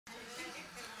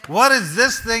What is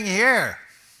this thing here?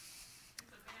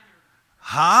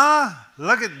 Huh?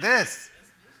 Look at this.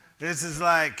 This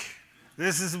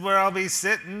is where I'll be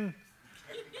sitting.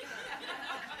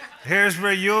 Here's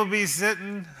where you'll be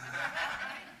sitting.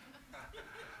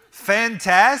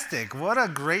 Fantastic. What a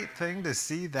great thing to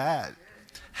see that.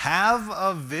 Have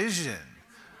a vision.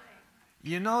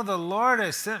 You know, the Lord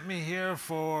has sent me here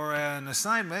for an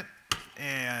assignment,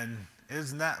 and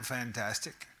isn't that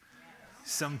fantastic?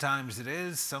 Sometimes it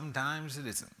is, sometimes it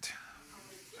isn't.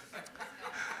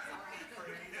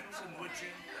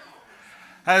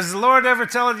 Has the Lord ever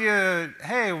told you,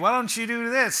 hey, why don't you do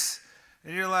this?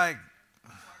 And you're like,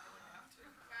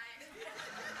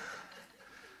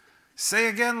 say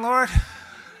again, Lord?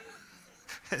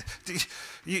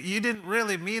 You didn't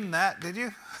really mean that, did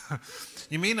you?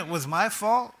 You mean it was my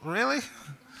fault? Really?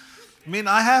 You mean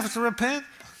I have to repent?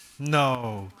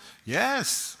 No.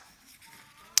 Yes.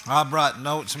 I brought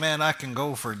notes, man. I can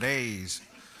go for days.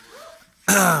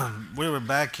 We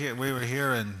were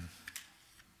here in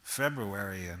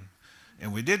February,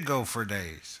 and we did go for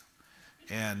days.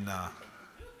 And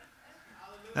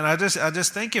I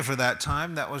just thank you for that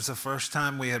time. That was the first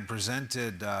time we had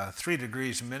presented 3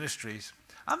 Degrees Ministries.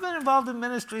 I've been involved in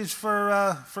ministries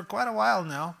for quite a while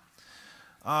now.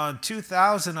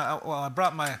 2000, I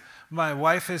brought my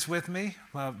wife is with me,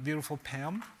 my beautiful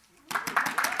Pam.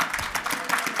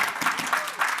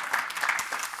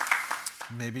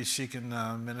 Maybe she can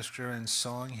minister in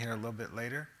song here a little bit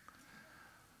later.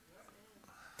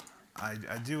 I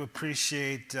do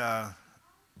appreciate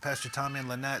Pastor Tommy and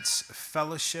Lynette's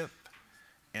fellowship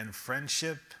and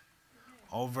friendship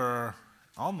over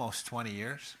almost 20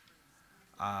 years.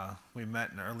 We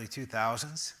met in the early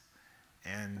 2000s,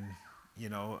 and you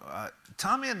know,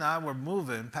 Tommy and I were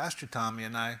moving, Pastor Tommy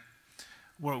and I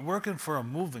were working for a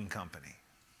moving company.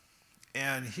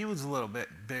 And he was a little bit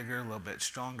bigger, a little bit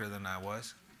stronger than I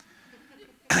was.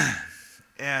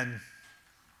 And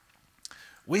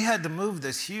we had to move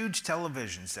this huge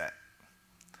television set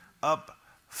up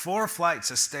 4 flights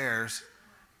of stairs,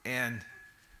 and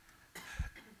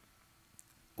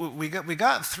we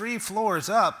got 3 floors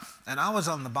up, and I was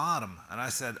on the bottom. And I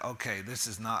said, okay, this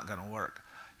is not going to work.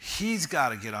 He's got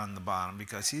to get on the bottom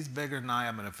because he's bigger than I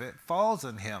am, and if it falls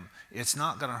on him, it's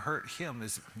not going to hurt him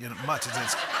as much as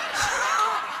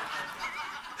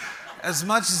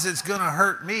it's going to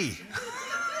hurt me.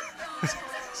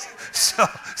 So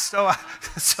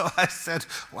I said,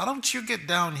 why don't you get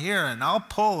down here and I'll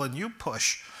pull and you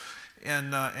push,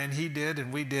 and he did,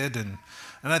 and we did, and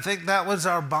I think that was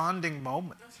our bonding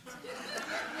moment.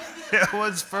 It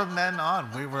was from then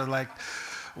on. We were like,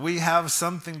 we have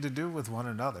something to do with one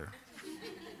another.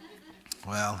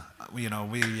 Well, you know,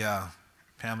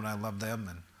 Pam and I love them,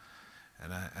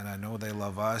 and I know they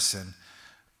love us. And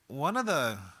one of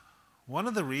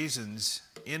the reasons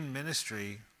in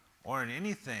ministry or in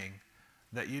anything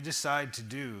that you decide to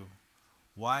do,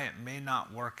 why it may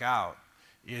not work out,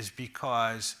 is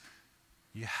because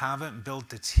you haven't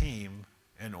built a team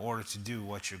in order to do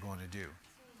what you're going to do.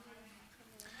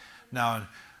 Now,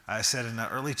 I said in the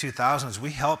early 2000s, we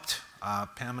helped,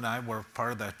 Pam and I were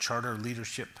part of the charter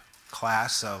leadership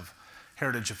class of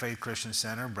Heritage of Faith Christian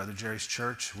Center, Brother Jerry's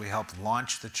church. We helped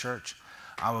launch the church.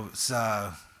 I was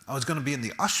going to be in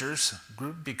the ushers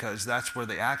group because that's where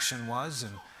the action was,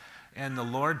 and the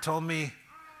Lord told me,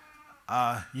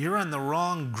 you're in the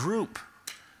wrong group.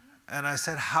 And I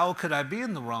said, how could I be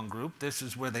in the wrong group? This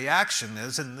is where the action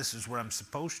is, and this is where I'm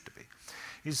supposed to be.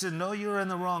 He said, no, you're in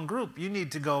the wrong group. You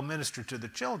need to go minister to the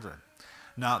children.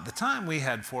 Now, at the time, we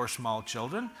had 4 small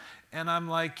children, and I'm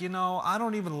like, you know, I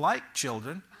don't even like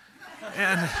children.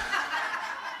 And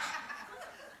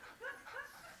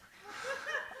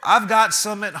I've got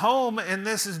some at home, and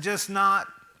this is just not,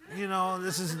 you know,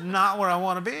 this is not where I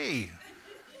want to be.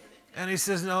 And he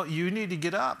says, no, you need to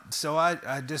get up. So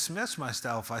I dismissed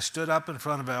myself. I stood up in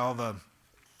front of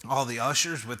all the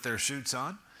ushers with their suits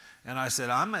on, and I said,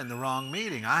 I'm in the wrong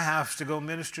meeting. I have to go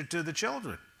minister to the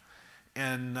children.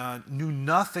 And knew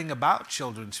nothing about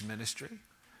children's ministry,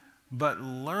 but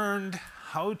learned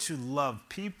how to love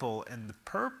people, and the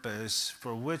purpose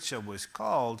for which I was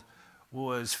called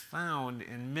was found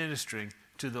in ministering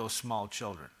to those small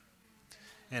children.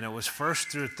 And it was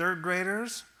 1st through 3rd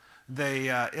graders.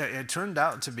 It turned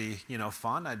out to be, you know,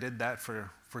 fun. I did that for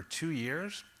 2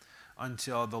 years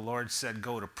until the Lord said,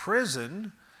 go to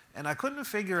prison. And I couldn't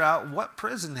figure out what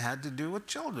prison had to do with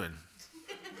children.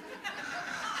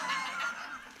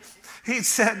 He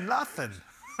said nothing.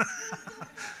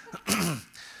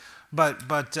 But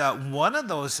one of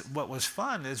those, what was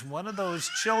fun is one of those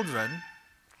children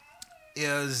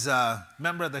is a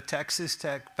member of the Texas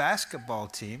Tech basketball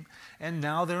team, and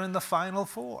now they're in the Final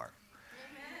Four.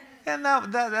 And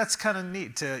that's kind of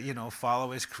neat to,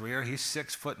 follow his career. He's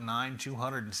 6'9",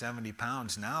 270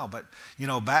 pounds now. But,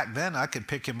 back then I could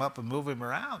pick him up and move him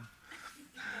around.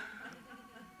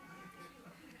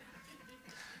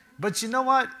 But you know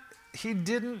what? He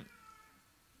didn't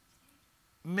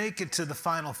make it to the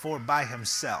Final Four by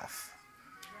himself.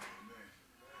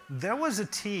 There was a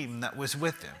team that was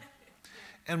with him.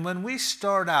 And when we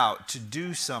start out to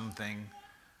do something,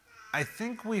 I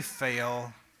think we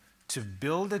fail to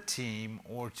build a team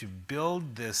or to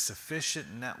build this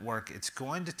sufficient network it's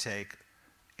going to take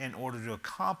in order to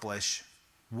accomplish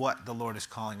what the Lord is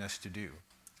calling us to do.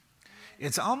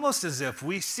 It's almost as if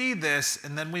we see this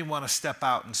and then we want to step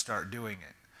out and start doing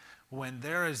it, when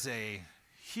there is a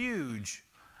huge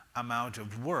amount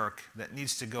of work that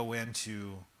needs to go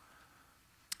into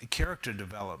character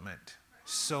development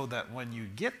so that when you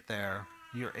get there,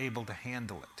 you're able to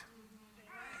handle it.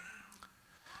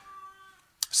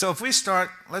 So if we start,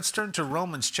 let's turn to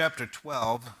Romans chapter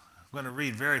 12. I'm going to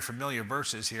read very familiar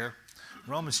verses here.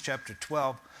 Romans chapter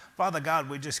 12. Father God,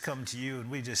 we just come to you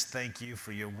and we just thank you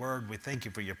for your word. We thank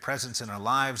you for your presence in our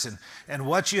lives and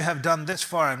what you have done this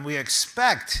far. And we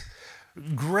expect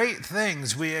great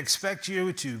things. We expect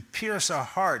you to pierce our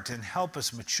heart and help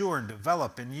us mature and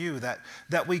develop in you, that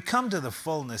we come to the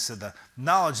fullness of the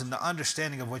knowledge and the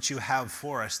understanding of what you have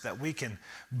for us, that we can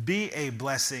be a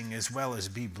blessing as well as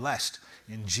be blessed.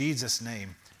 In Jesus'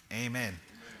 name, amen.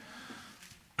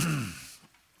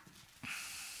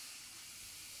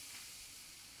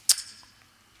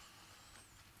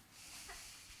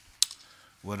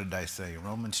 What did I say?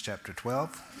 Romans chapter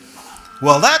 12?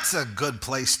 Well, that's a good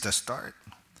place to start.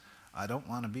 I don't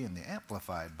want to be in the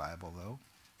Amplified Bible, though.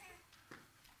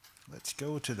 Let's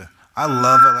go to the... I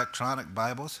love electronic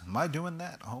Bibles. Am I doing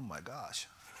that? Oh, my gosh.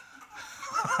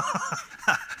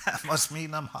 That must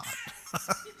mean I'm hot.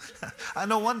 I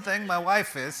know one thing, my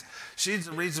wife is. She's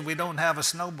the reason we don't have a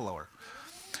snowblower.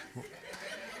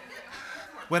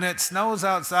 When it snows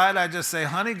outside, I just say,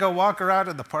 honey, go walk around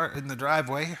in the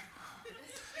driveway.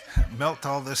 Melt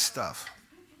all this stuff.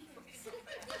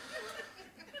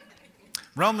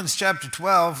 Romans chapter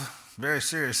 12, very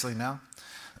seriously now.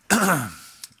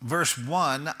 Verse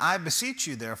 1, I beseech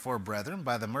you therefore, brethren,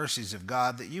 by the mercies of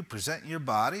God, that you present your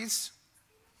bodies,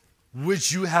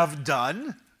 which you have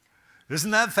done.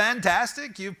 Isn't that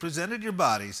fantastic? You've presented your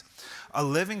bodies, a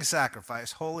living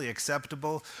sacrifice, wholly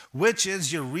acceptable, which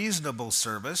is your reasonable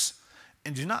service.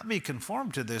 And do not be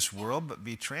conformed to this world, but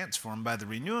be transformed by the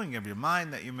renewing of your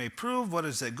mind, that you may prove what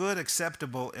is the good,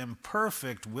 acceptable, and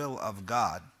perfect will of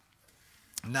God.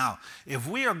 Now, if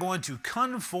we are going to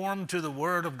conform to the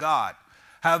Word of God,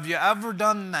 have you ever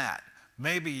done that?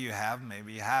 Maybe you have,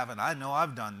 maybe you haven't. I know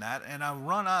I've done that, and I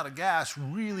run out of gas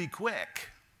really quick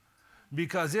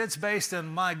because it's based on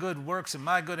my good works and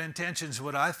my good intentions,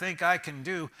 what I think I can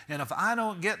do. And if I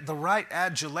don't get the right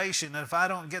adulation, and if I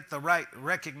don't get the right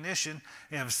recognition,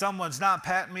 and if someone's not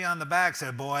patting me on the back,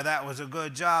 say, boy, that was a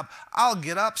good job, I'll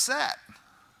get upset.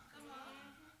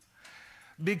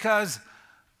 Because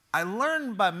I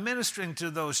learned by ministering to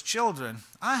those children,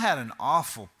 I had an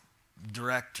awful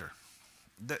director.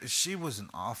 She was an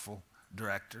awful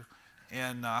director.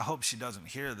 And I hope she doesn't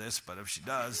hear this, but if she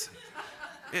does,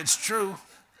 it's true.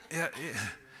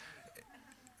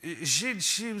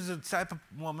 She was the type of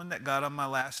woman that got on my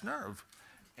last nerve.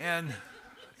 And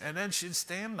then she'd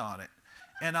stand on it.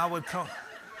 And I would come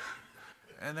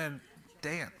and then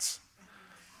dance.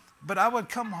 But I would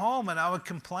come home and I would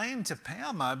complain to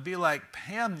Pam. I'd be like,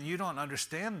 Pam, you don't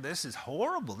understand. This is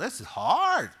horrible. This is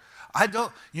hard. I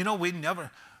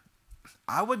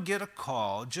would get a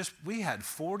call. We had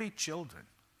 40 children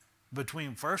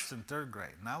between first and third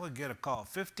grade. And I would get a call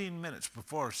 15 minutes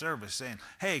before service saying,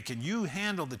 hey, can you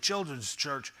handle the children's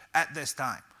church at this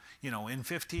time? In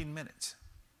 15 minutes.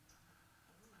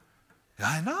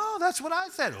 I know, that's what I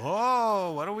said.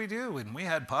 Oh, what do we do? And we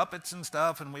had puppets and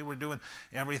stuff, and we were doing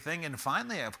everything. And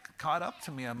finally, it caught up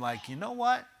to me. I'm like, you know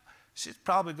what? She's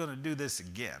probably going to do this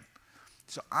again.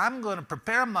 So I'm going to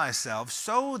prepare myself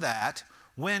so that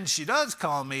when she does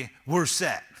call me, we're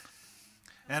set.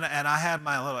 And I had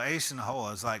my little ace in the hole.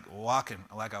 I was like walking,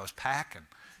 like I was packing.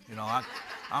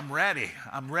 I'm ready.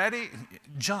 I'm ready.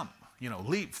 Jump,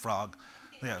 leapfrog.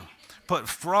 Put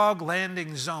frog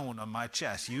landing zone on my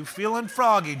chest. You feeling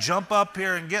froggy, jump up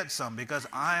here and get some because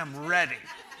I am ready.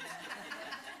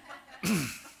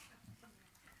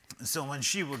 So when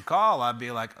she would call, I'd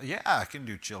be like, yeah, I can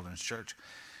do children's church.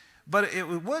 But it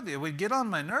would get on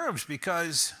my nerves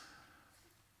because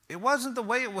it wasn't the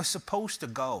way it was supposed to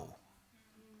go.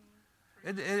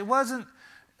 It wasn't,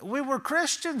 we were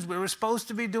Christians. We were supposed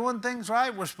to be doing things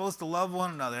right. We're supposed to love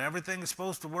one another. Everything is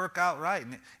supposed to work out right.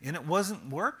 And it wasn't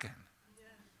working.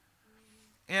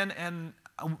 And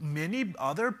many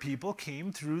other people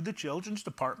came through the children's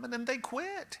department and they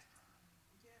quit.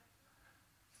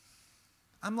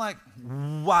 I'm like,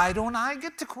 why don't I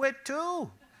get to quit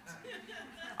too?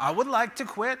 I would like to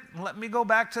quit and let me go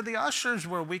back to the ushers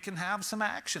where we can have some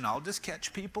action. I'll just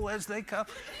catch people as they come,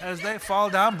 as they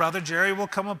fall down. Brother Jerry will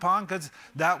come upon, because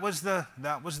that was the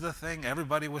thing.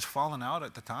 Everybody was falling out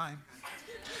at the time.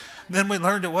 Then we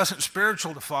learned it wasn't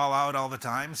spiritual to fall out all the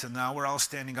time, so now we're all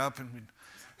standing up,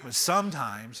 but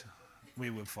sometimes we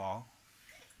would fall.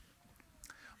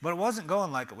 But it wasn't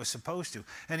going like it was supposed to.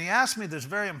 And he asked me this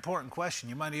very important question.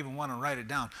 You might even want to write it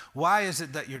down. Why is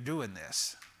it that you're doing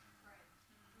this?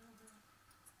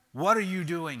 What are you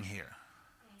doing here?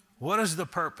 What is the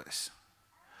purpose?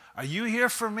 Are you here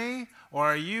for me, or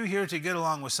are you here to get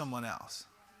along with someone else?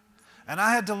 And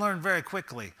I had to learn very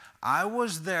quickly, I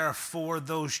was there for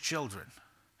those children.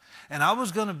 And I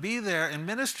was going to be there and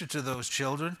minister to those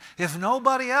children. If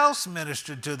nobody else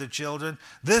ministered to the children,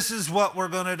 this is what we're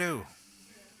going to do.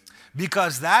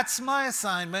 Because that's my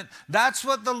assignment, that's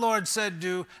what the Lord said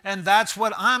do, and that's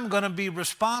what I'm going to be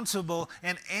responsible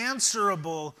and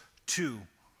answerable to.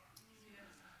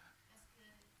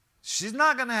 She's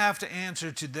not going to have to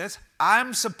answer to this.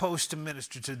 I'm supposed to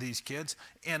minister to these kids,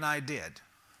 and I did.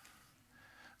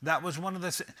 That was one of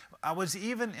the, I was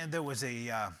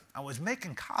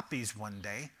making copies one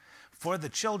day for the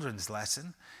children's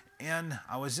lesson, and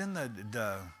I was in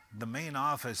the main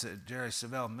office at Jerry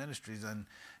Savelle Ministries, and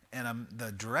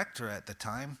the director at the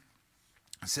time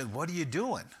said, "What are you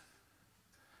doing?"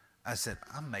 I said,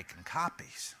 "I'm making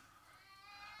copies."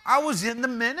 I was in the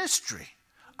ministry.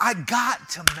 I got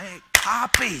to make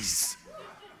copies.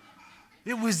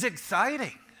 It was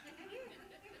exciting.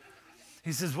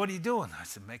 He says, "What are you doing?" I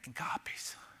said, "Making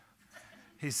copies."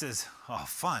 He says, "Oh,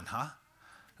 fun, huh?"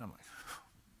 And I'm like,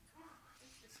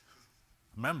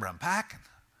 "Remember, I'm packing."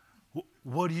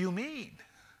 "What do you mean?"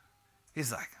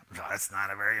 He's like, "That's not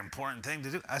a very important thing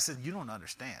to do." I said, "You don't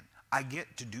understand. I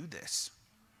get to do this.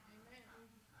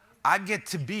 I get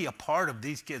to be a part of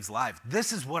these kids' lives.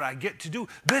 This is what I get to do.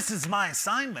 This is my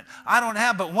assignment. I don't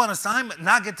have but one assignment, and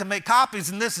I get to make copies,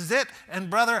 and this is it." And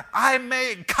brother, I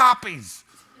made copies.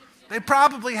 They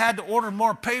probably had to order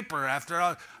more paper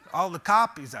after all the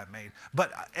copies I made.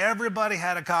 But everybody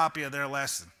had a copy of their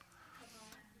lesson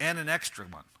and an extra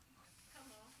one,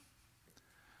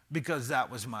 because that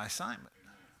was my assignment.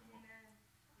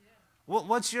 Well,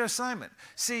 what's your assignment?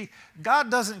 See,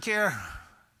 God doesn't care.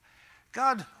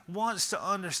 God wants to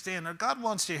understand, or God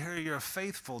wants to hear your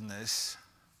faithfulness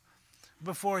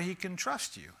before he can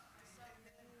trust you.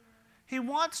 He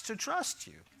wants to trust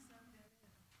you.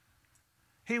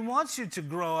 He wants you to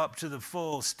grow up to the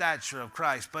full stature of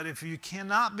Christ. But if you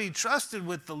cannot be trusted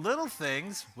with the little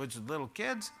things, which are little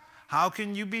kids, how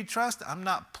can you be trusted? I'm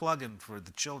not plugging for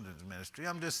the children's ministry.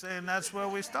 I'm just saying that's where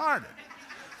we started.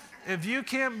 If you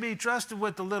can't be trusted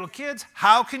with the little kids,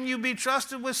 how can you be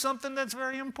trusted with something that's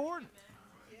very important?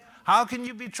 How can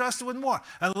you be trusted with more?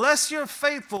 Unless you're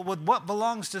faithful with what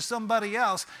belongs to somebody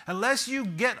else, unless you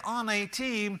get on a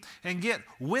team and get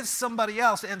with somebody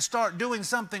else and start doing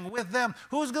something with them,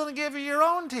 who's going to give you your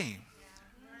own team?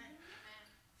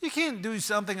 You can't do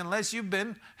something unless you've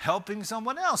been helping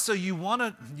someone else. So you want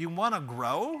to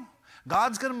grow?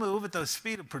 God's going to move at the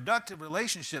speed of productive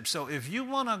relationships. So if you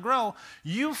want to grow,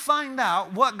 you find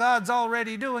out what God's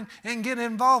already doing and get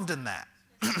involved in that.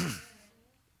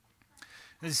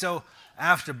 And so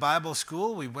after Bible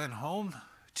school, we went home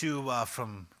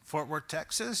from Fort Worth,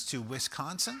 Texas to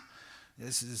Wisconsin.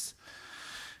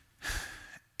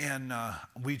 And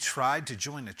we tried to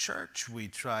join a church.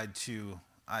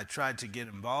 I tried to get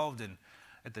involved, and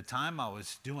at the time I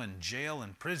was doing jail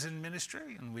and prison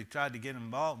ministry, and we tried to get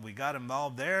involved. We got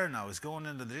involved there, and I was going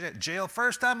into the jail.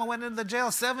 First time I went into the jail,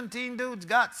 17 dudes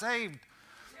got saved.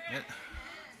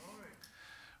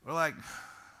 We're like,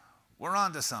 we're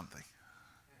on to something.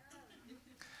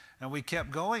 And we kept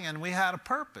going, and we had a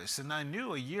purpose. And I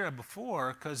knew a year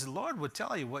before, because the Lord would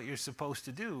tell you what you're supposed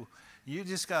to do. You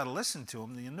just got to listen to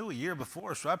him. You knew a year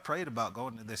before, so I prayed about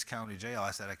going to this county jail. I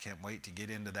said, I can't wait to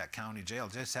get into that county jail.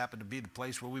 It just happened to be the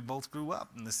place where we both grew up,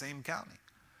 in the same county.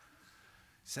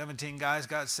 17 guys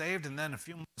got saved, and then a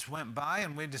few months went by,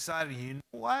 and we decided, you know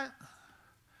what?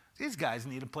 These guys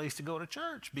need a place to go to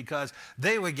church, because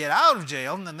they would get out of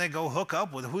jail, and then they go hook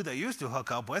up with who they used to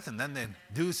hook up with, and then they'd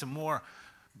do some more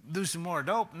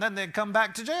dope, and then they'd come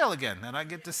back to jail again, and I'd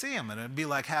get to see them, and it'd be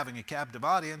like having a captive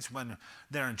audience when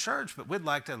they're in church, but we'd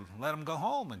like to let them go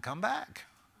home and come back.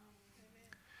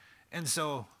 And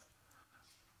so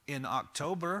in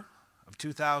October of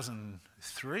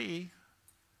 2003,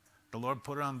 the Lord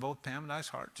put it on both Pam and I's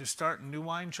heart to start New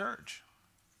Wine Church.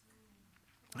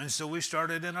 And so we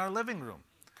started in our living room.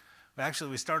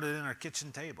 Actually, we started in our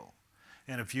kitchen table.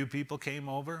 And a few people came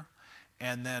over.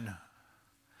 And then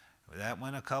that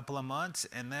went a couple of months.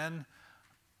 And then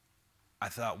I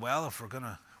thought, well, if we're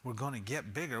going to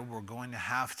get bigger, we're going to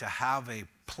have a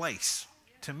place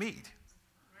to meet.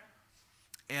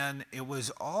 And it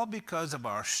was all because of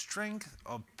our strength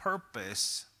of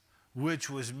purpose, which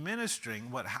was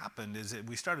ministering. What happened is that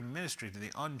we started ministering to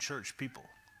the unchurched people.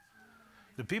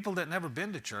 The people that never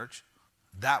been to church,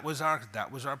 that was our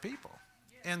people.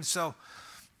 And so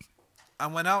I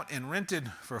went out and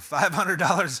rented for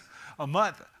 $500 a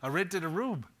month. I rented a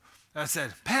room. I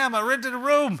said, Pam, I rented a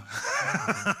room.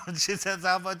 She says,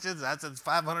 how much is it? I said, it's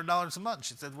 $500 a month.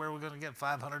 She said, where are we going to get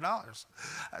 $500?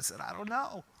 I said, I don't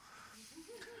know.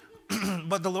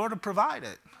 But the Lord will provide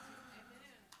it.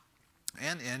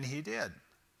 And he did.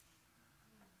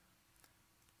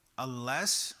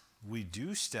 Unless we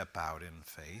do step out in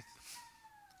faith,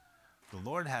 the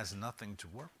Lord has nothing to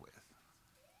work with.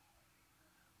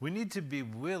 We need to be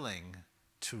willing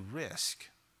to risk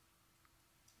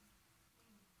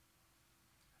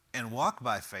and walk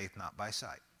by faith, not by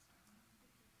sight.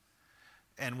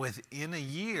 And within a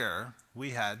year, we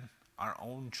had our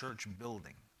own church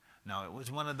building. Now, it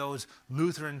was one of those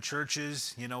Lutheran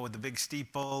churches, you know, with the big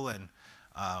steeple and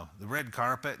the red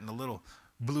carpet and the little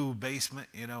blue basement,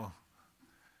 you know.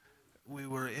 We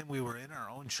were in our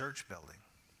own church building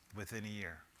within a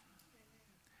year.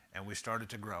 And we started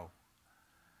to grow.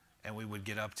 And we would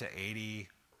get up to 80.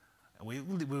 And we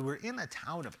were in a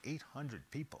town of 800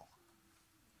 people.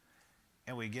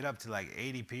 And we get up to like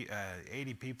 80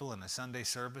 people in a Sunday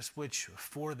service, which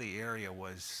for the area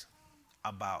was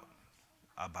about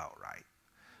right.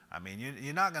 I mean,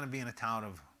 you're not going to be in a town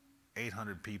of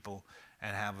 800 people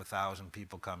and have 1,000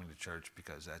 people coming to church,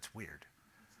 because that's weird.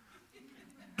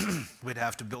 We'd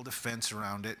have to build a fence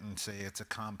around it and say it's a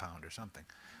compound or something.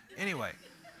 Anyway,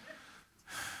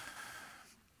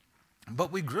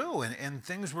 but we grew and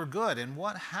things were good. And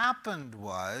what happened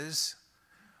was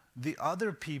the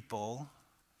other people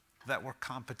that were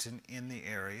competent in the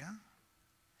area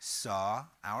saw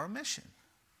our mission.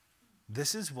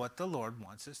 This is what the Lord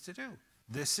wants us to do.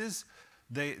 This is,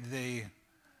 they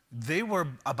were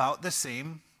about the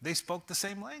same, they spoke the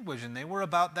same language, and they were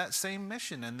about that same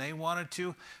mission, and they wanted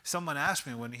to. Someone asked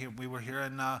me when we were here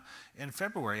in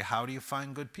February, how do you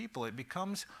find good people? It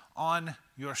becomes on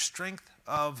your strength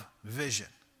of vision.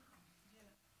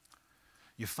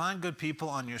 You find good people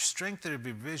on your strength of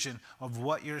your vision of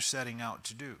what you're setting out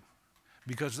to do.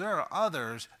 Because there are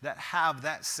others that have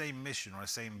that same mission or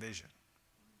same vision.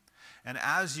 And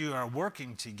as you are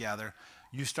working together,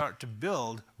 you start to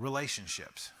build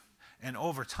relationships. And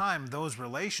over time, those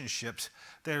relationships,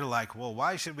 they're like, well,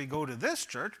 why should we go to this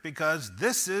church? Because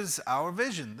this is our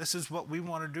vision. This is what we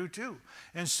want to do too.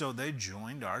 And so they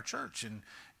joined our church,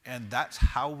 and that's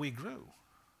how we grew.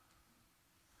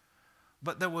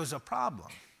 But there was a problem.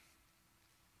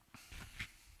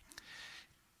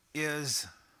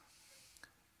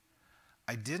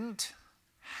 I didn't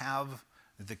have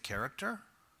the character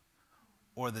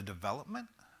or the development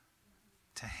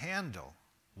to handle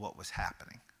what was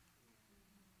happening.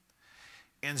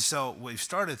 And so we've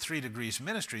started 3 Degrees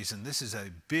Ministries, and this is a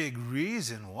big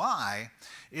reason why,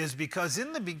 is because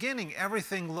in the beginning,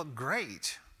 everything looked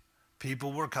great.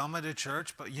 People were coming to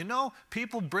church, but you know,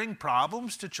 people bring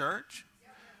problems to church.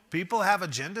 People have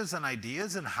agendas and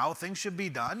ideas and how things should be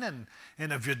done,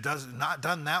 and if it does not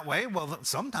done that way, well,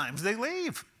 sometimes they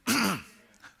leave.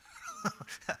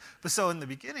 But so in the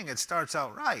beginning, it starts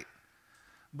out right.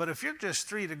 But if you're just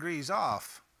 3 degrees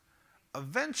off,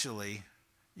 eventually,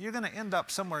 you're going to end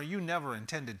up somewhere you never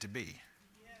intended to be.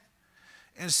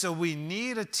 And so we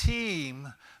need a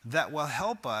team that will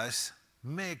help us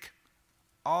make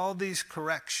all these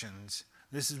corrections.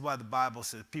 This is why the Bible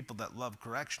says people that love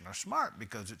correction are smart,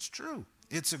 because it's true.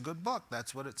 It's a good book.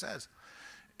 That's what it says.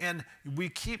 And we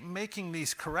keep making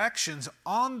these corrections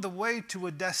on the way to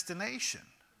a destination.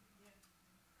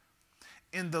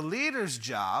 And the leader's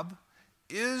job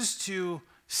is to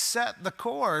set the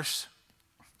course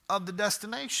of the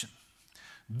destination.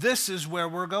 This is where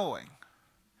we're going.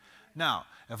 Now,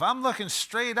 if I'm looking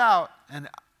straight out and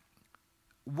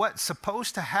what's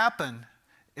supposed to happen,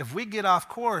 if we get off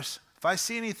course, if I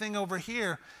see anything over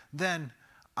here, then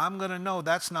I'm going to know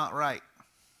that's not right.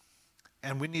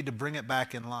 And we need to bring it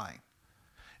back in line.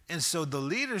 And so the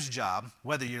leader's job,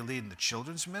 whether you're leading the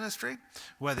children's ministry,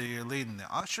 whether you're leading the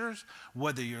ushers,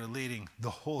 whether you're leading the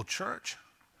whole church,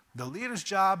 The leader's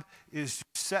job is to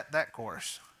set that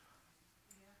course.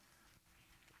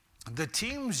 The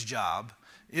team's job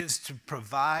is to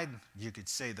provide, you could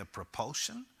say, the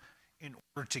propulsion in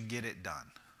order to get it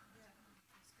done.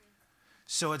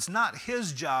 So it's not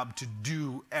his job to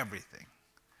do everything.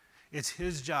 It's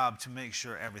his job to make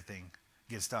sure everything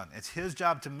gets done. It's his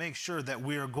job to make sure that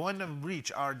we are going to reach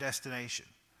our destination.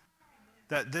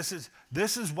 That this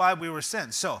is why we were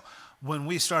sent. So when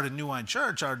we started New Wine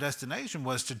Church, our destination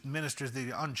was to minister to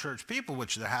the unchurched people,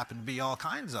 which there happened to be all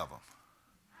kinds of them.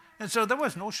 And so there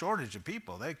was no shortage of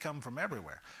people. They come from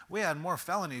everywhere. We had more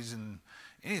felonies than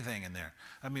anything in there.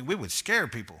 I mean, we would scare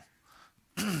people.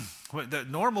 The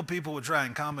normal people would try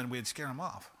and come and we'd scare them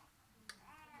off.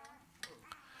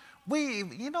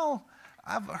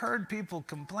 I've heard people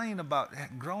complain about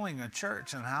growing a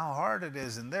church and how hard it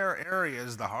is, and their area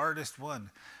is the hardest one.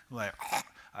 Like,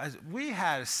 we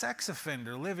had a sex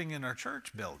offender living in our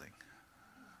church building.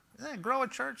 Yeah, grow a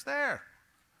church there.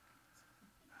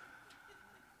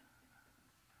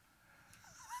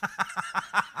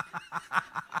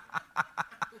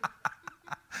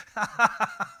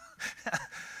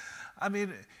 I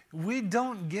mean, we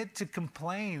don't get to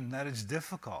complain that it's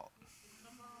difficult.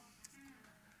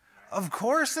 Of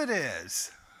course it is.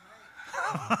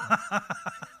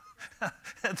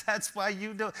 That's why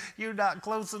you're not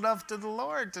close enough to the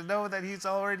Lord to know that he's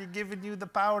already given you the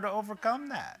power to overcome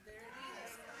that.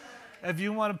 If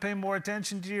you want to pay more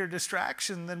attention to your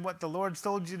distraction than what the Lord's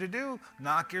told you to do,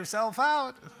 knock yourself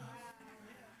out.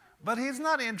 But he's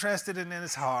not interested in it.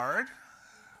 It's hard.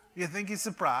 You think he's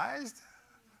surprised?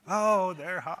 Oh,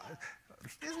 they're hard.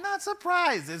 He's not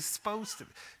surprised. It's supposed to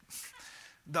be.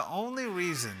 The only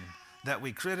reason that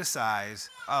we criticize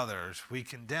others, we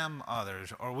condemn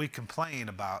others, or we complain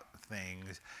about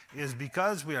things is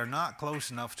because we are not close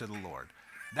enough to the Lord.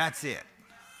 That's it.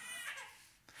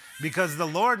 Because the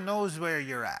Lord knows where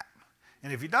you're at.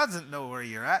 And if he doesn't know where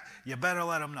you're at, you better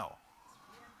let him know.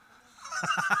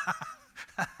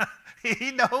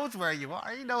 He knows where you are.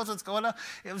 He knows what's going on.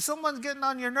 If someone's getting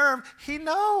on your nerve, he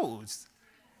knows.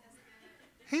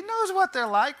 He knows what they're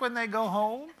like when they go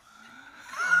home.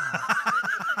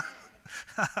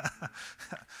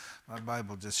 My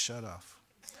Bible just shut off.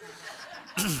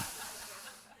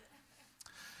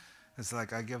 It's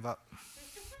like I give up.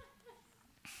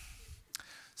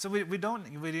 So we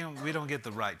don't get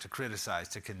the right to criticize,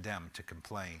 to condemn, to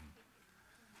complain.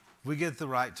 We get the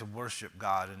right to worship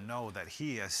God and know that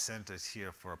he has sent us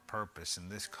here for a purpose in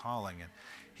this calling. And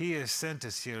he has sent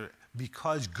us here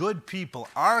because good people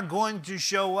are going to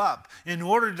show up in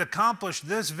order to accomplish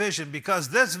this vision, because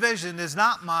this vision is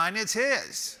not mine, it's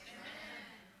his.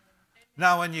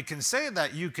 Now, when you can say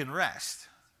that, you can rest.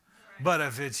 But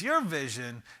if it's your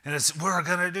vision and it's, we're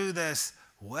going to do this,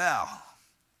 well,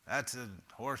 that's a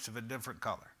horse of a different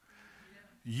color.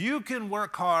 You can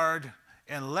work hard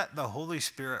and let the Holy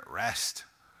Spirit rest.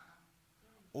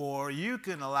 Or you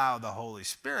can allow the Holy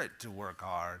Spirit to work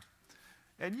hard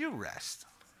and you rest.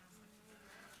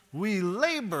 We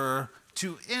labor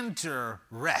to enter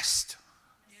rest.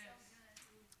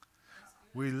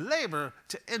 We labor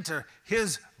to enter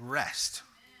his rest.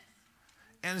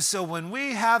 And so when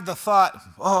we have the thought,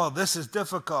 oh, this is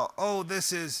difficult,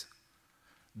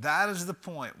 that is the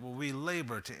point where we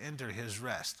labor to enter his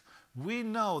rest. We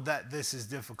know that this is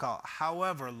difficult.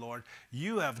 However, Lord,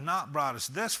 you have not brought us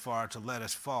this far to let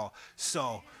us fall.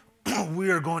 So we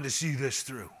are going to see this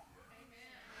through.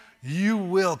 You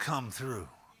will come through.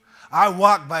 I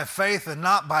walk by faith and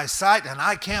not by sight, and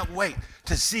I can't wait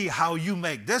to see how you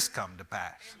make this come to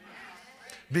pass.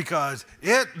 Because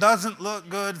it doesn't look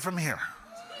good from here.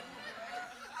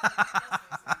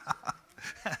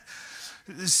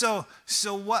 So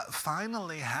what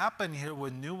finally happened here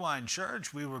with New Wine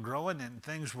Church, we were growing and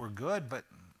things were good, but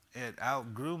it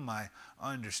outgrew my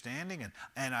understanding,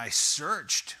 and I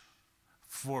searched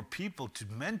for people to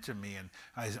mentor me, and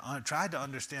I tried to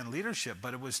understand leadership,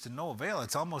 but it was to no avail.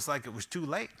 It's almost like it was too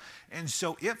late, and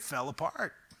so it fell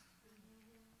apart.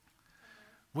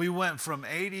 We went from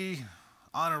 80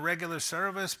 on a regular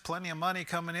service, plenty of money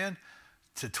coming in,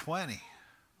 to 20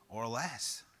 or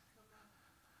less.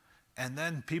 And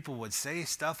then people would say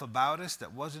stuff about us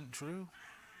that wasn't true.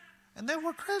 And they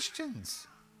were Christians.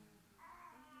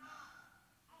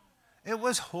 It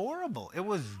was horrible. It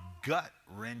was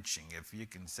gut-wrenching, if you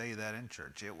can say that in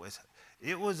church.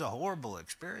 It was a horrible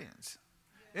experience.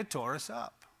 It tore us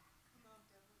up.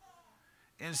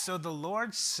 And so the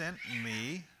Lord sent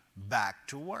me back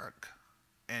to work.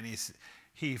 And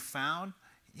he found,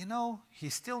 he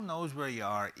still knows where you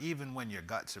are even when your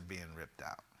guts are being ripped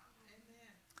out.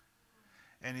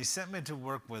 And he sent me to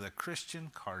work with a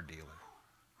Christian car dealer.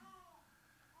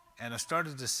 and I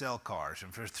started to sell cars.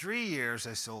 And for 3 years,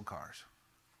 I sold cars.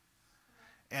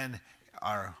 And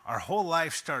our whole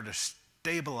life started to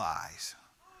stabilize,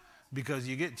 because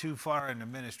you get too far in the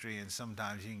ministry and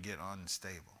sometimes you can get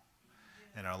unstable.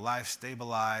 And our life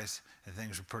stabilized, and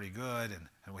things were pretty good,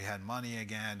 and we had money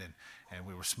again, and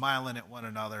we were smiling at one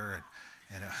another,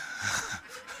 and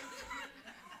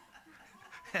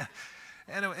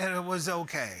it was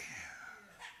okay.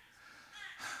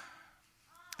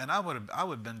 And I would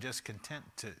have been just content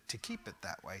to keep it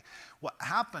that way. What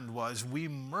happened was we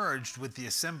merged with the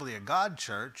Assembly of God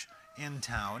Church in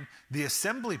town. The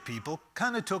assembly people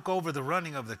kind of took over the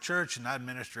running of the church, and I'd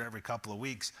minister every couple of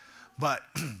weeks. But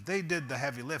they did the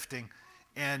heavy lifting,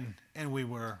 and we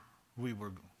were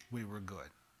good.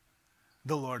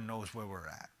 The Lord knows where we're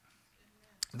at.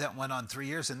 That went on 3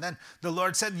 years, and then the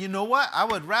Lord said, "You know what? I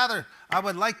would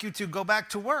like you to go back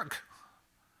to work."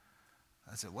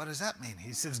 I said, "What does that mean?"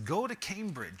 He says, "Go to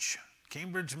Cambridge."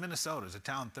 Cambridge, Minnesota is a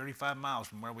town 35 miles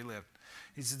from where we lived.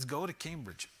 He says, "Go to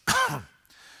Cambridge."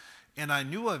 And I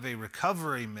knew of a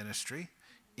recovery ministry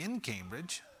in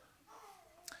Cambridge,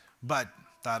 but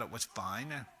thought it was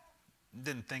fine. I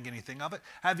didn't think anything of it.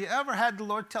 Have you ever had the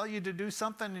Lord tell you to do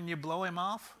something and you blow him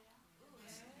off?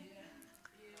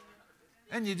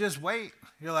 And you just wait.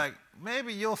 You're like,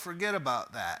 maybe you'll forget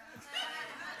about that.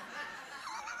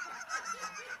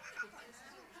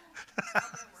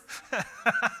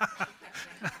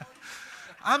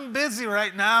 I'm busy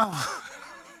right now.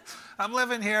 I'm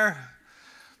living here.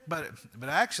 But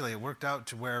actually, it worked out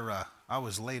to where I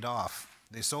was laid off.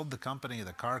 They sold the company,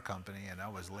 the car company, and I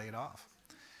was laid off.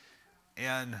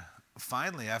 And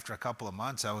finally, after a couple of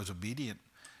months, I was obedient,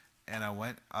 and I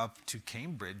went up to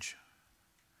Cambridge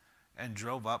and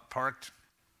drove up, parked,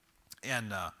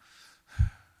 and I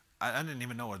didn't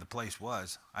even know where the place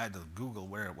was. I had to Google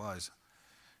where it was.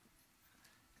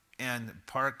 And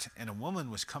parked, and a woman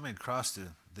was coming across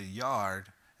the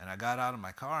yard, and I got out of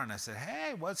my car, and I said,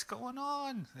 "Hey, what's going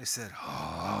on?" They said,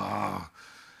 "Oh,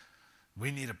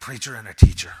 we need a preacher and a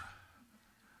teacher."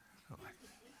 I'm like,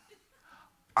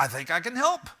 "I think I can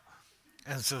help."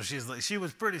 And so she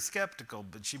was pretty skeptical,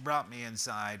 but she brought me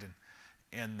inside, and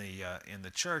in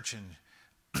the church, and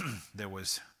there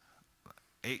was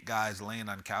 8 guys laying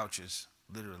on couches,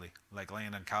 literally, like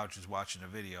laying on couches watching a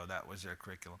video. That was their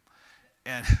curriculum.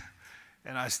 And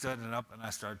I stood up and I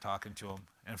started talking to them.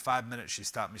 In 5 minutes, she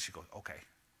stopped me. She goes, "Okay,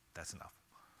 that's enough.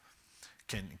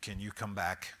 Can you come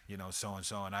back, so and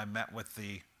so?" And I met with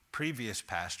the previous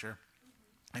pastor,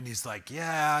 and he's like,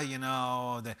 "Yeah,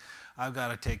 I've got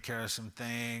to take care of some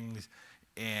things,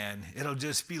 and it'll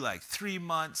just be like 3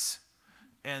 months,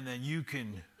 and then you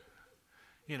can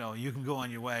go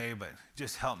on your way, but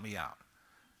just help me out."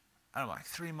 I'm like,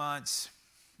 3 months?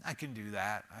 I can do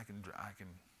that. I can.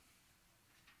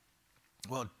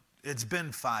 Well, it's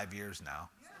been 5 years now.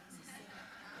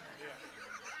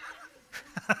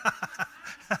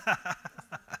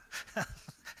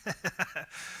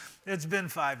 It's been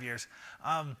 5 years.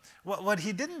 What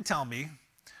he didn't tell me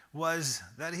was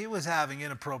that he was having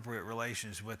inappropriate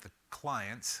relations with the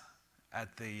clients at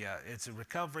it's a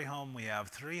recovery home. We have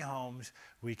 3 homes.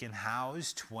 We can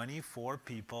house 24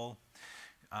 people.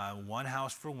 1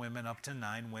 house for women, up to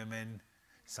 9 women,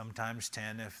 sometimes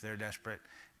 10 if they're desperate,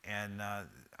 and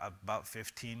about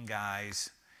 15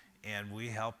 guys, and we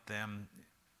help them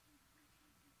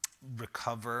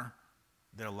recover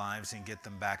their lives and get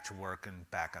them back to work and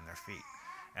back on their feet.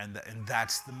 And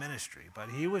that's the ministry. But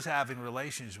he was having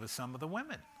relations with some of the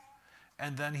women.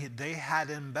 And then they had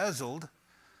embezzled.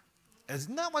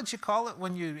 Isn't that what you call it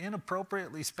when you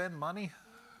inappropriately spend money?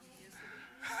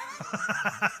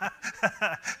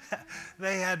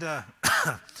 They had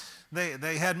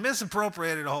they had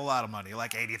misappropriated a whole lot of money,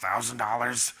 like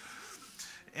 $80,000,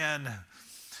 and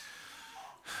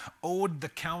owed the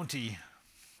county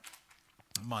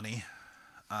money,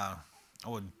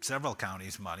 owed several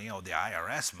counties money, owed the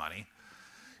IRS money.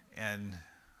 And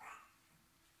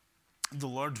the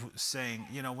Lord was saying,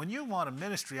 when you want a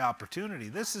ministry opportunity,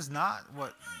 this is not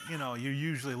what you're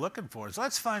usually looking for. So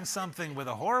let's find something with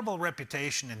a horrible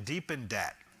reputation and deep in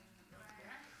debt.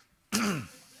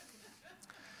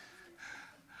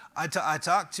 I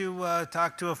talked to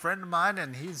a friend of mine,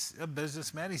 and he's a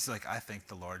businessman. He's like, "I think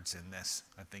the Lord's in this.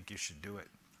 I think you should do it."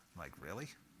 I'm like, "Really?"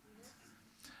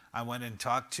 I went and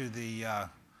talked to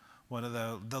one of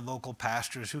the local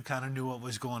pastors who kind of knew what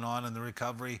was going on in the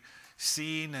recovery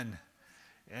scene, and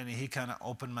he kind of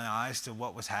opened my eyes to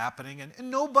what was happening.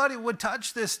 And nobody would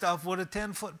touch this stuff with a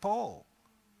 10-foot pole.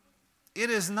 It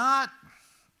is not.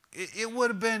 It would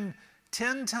have been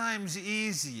 10 times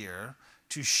easier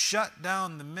to shut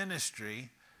down the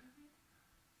ministry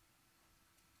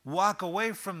walk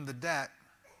away from the debt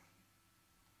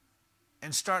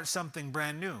and start something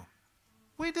brand new.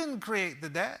 We didn't create the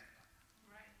debt.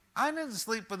 I didn't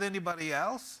sleep with anybody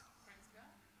else.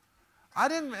 I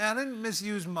didn't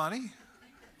misuse money.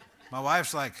 My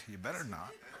wife's like, you better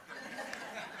not.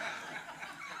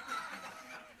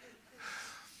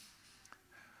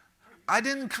 I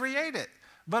didn't create it,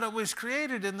 but it was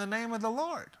created in the name of the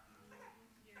Lord.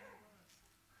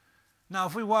 Now,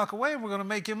 if we walk away, we're going to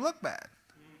make him look bad.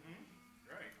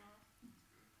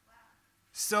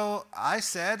 So I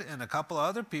said, and a couple of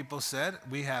other people said,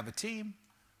 we have a team.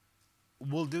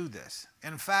 We'll do this.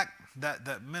 In fact,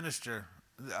 that minister,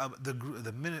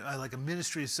 like a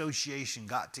ministry association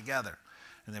got together,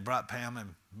 and they brought Pam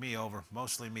and me over,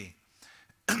 mostly me,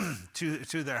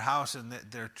 to their house, and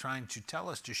they're trying to tell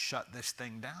us to shut this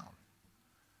thing down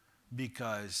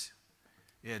because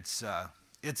it's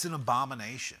an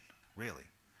abomination, really.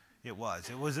 It was.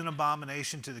 It was an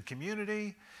abomination to the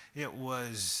community. There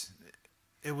was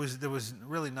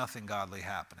really nothing godly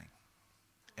happening,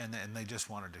 and they just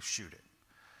wanted to shoot it.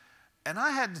 And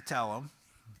I had to tell them,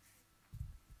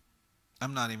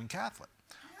 I'm not even Catholic.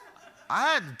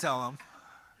 I had to tell them,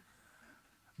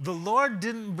 the Lord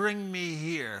didn't bring me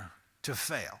here to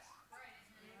fail.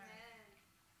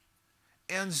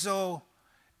 And so,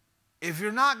 if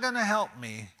you're not going to help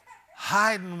me,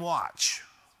 hide and watch.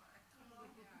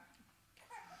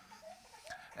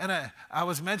 And I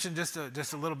was mentioned just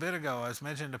a little bit ago, I was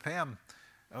mentioning to Pam,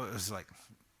 it was like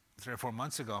 3 or 4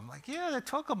 months ago, I'm like, yeah, it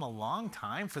took them a long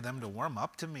time for them to warm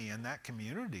up to me in that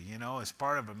community, as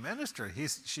part of a ministry.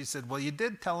 She said, well, you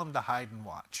did tell them to hide and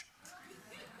watch.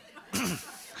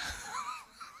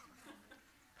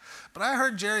 But I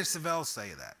heard Jerry Savelle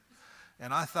say that.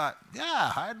 And I thought, yeah,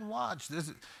 hide and watch.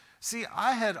 See,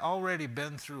 I had already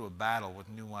been through a battle with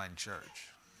New Wine Church.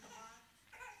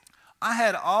 I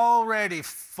had already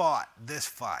fought this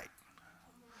fight.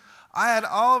 I had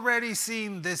already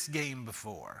seen this game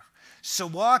before. So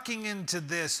walking into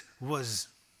this was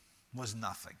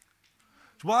nothing.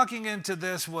 Walking into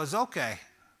this was, okay,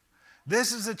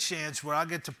 this is a chance where I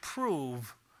get to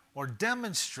prove or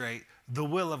demonstrate the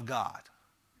will of God.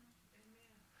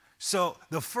 So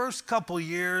the first couple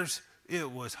years,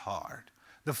 it was hard.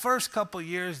 The first couple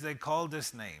years, they called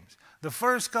us names. The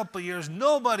first couple years,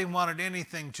 nobody wanted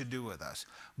anything to do with us.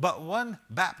 But one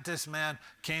Baptist man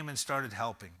came and started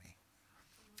helping me.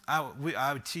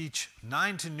 I would teach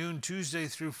 9 to noon, Tuesday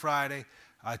through Friday.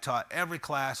 I taught every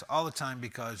class all the time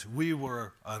because we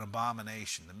were an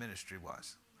abomination, the ministry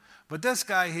was. But this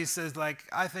guy, he says,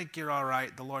 I think you're all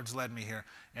right. The Lord's led me here.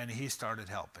 And he started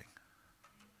helping.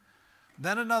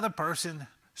 Then another person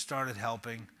started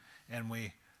helping, and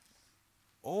we,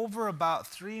 over about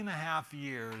 3.5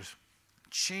 years,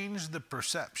 changed the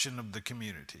perception of the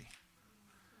community.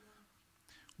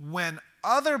 When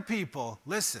other people,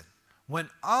 listen, when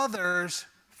others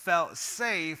felt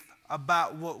safe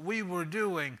about what we were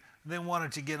doing, they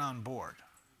wanted to get on board.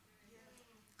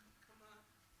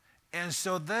 And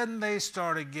so then they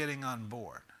started getting on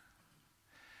board.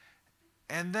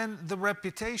 And then the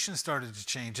reputation started to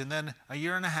change. And then 1.5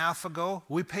 years ago,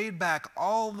 we paid back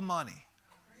all the money.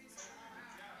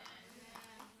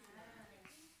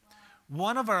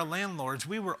 One of our landlords,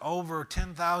 we were over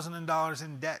 $10,000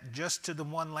 in debt just to the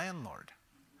one landlord.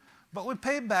 But we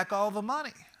paid back all the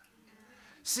money.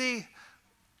 See,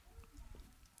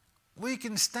 we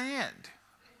can stand.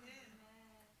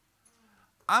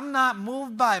 I'm not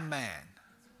moved by man.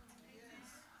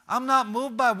 I'm not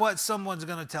moved by what someone's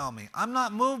going to tell me. I'm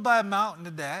not moved by a mountain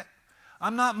of debt.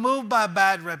 I'm not moved by a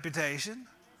bad reputation.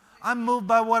 I'm moved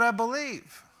by what I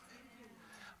believe.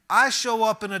 I show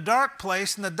up in a dark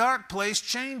place, and the dark place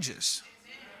changes.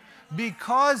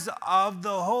 Because of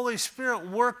the Holy Spirit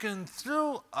working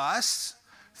through us,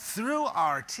 through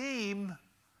our team,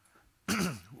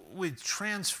 we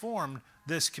transformed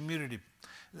this community.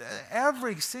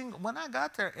 When I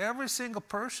got there, every single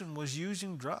person was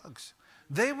using drugs.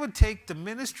 They would take the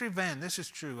ministry van. This is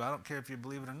true. I don't care if you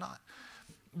believe it or not.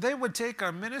 They would take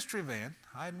our ministry van,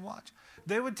 hide and watch.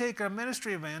 They would take our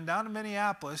ministry van down to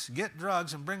Minneapolis, get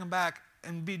drugs, and bring them back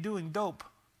and be doing dope,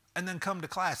 and then come to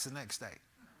class the next day.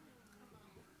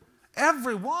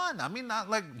 Everyone. I mean, not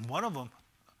like one of them.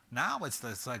 Now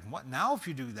it's like, what? Now if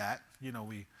you do that,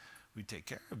 we take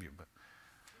care of you. But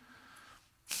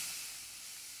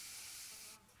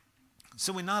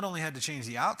so we not only had to change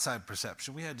the outside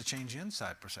perception, we had to change the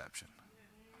inside perception.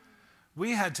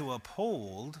 We had to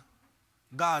uphold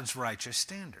God's righteous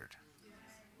standard.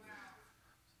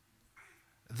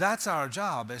 That's our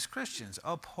job as Christians.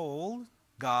 Uphold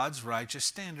God's righteous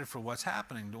standard for what's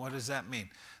happening. What does that mean?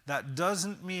 That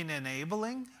doesn't mean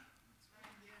enabling.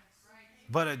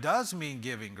 But it does mean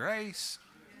giving grace.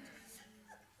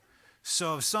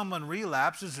 So if someone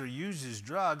relapses or uses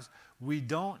drugs, we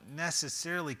don't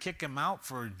necessarily kick them out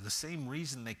for the same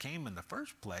reason they came in the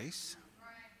first place.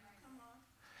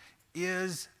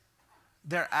 Is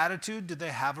their attitude, do they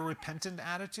have a repentant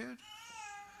attitude?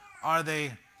 Are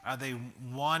they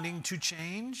wanting to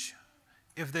change?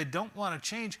 If they don't want to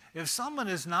change, if someone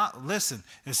is not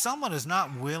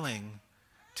willing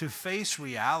to face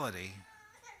reality,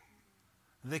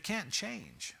 they can't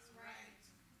change.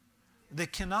 They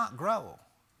cannot grow.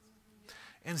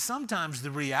 And sometimes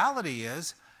the reality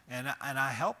is, and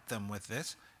I help them with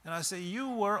this, and I say, you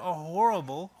were a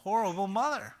horrible, horrible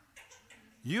mother.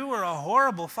 You were a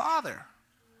horrible father.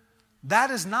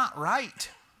 That is not right.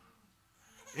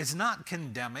 It's not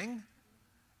condemning.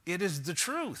 It is the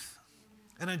truth.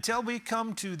 And until we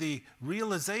come to the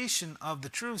realization of the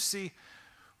truth, see,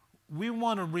 we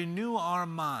want to renew our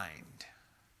mind.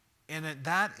 And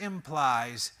that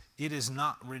implies it is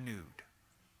not renewed.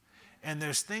 And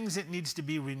there's things it needs to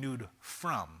be renewed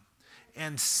from.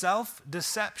 And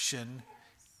self-deception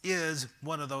is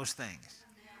one of those things.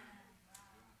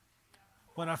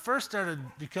 When I first started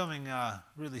becoming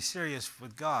really serious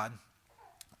with God,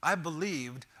 I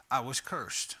believed I was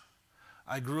cursed.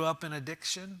 I grew up in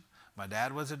addiction. My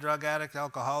dad was a drug addict,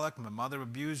 alcoholic. My mother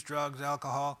abused drugs,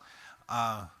 alcohol.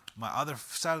 My other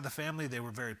side of the family, they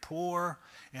were very poor.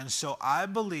 And so I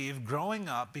believed growing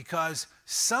up, because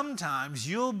sometimes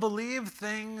you'll believe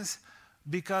things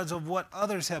because of what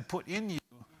others have put in you,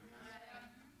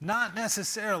 not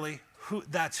necessarily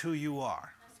that's who you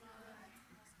are.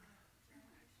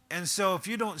 And so if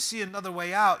you don't see another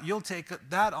way out, you'll take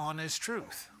that on as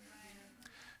truth.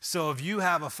 So if you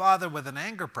have a father with an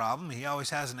anger problem, he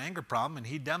always has an anger problem, and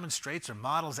he demonstrates or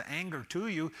models anger to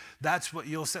you, that's what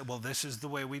you'll say, well, this is the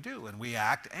way we do, and we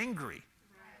act angry.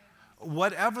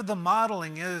 Whatever the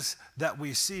modeling is that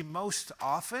we see most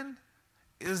often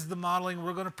is the modeling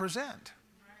we're going to present,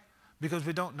 because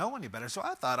we don't know any better. So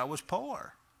I thought I was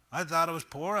poor. I thought I was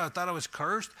poor. I thought I was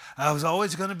cursed. I was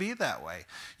always going to be that way.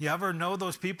 You ever know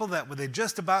those people that when they're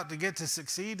just about to get to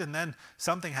succeed and then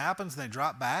something happens and they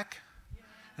drop back?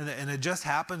 And it just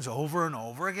happens over and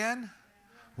over again?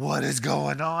 What is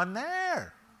going on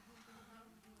there?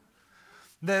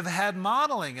 They've had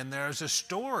modeling, and there's a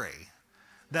story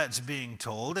that's being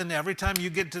told, and every time you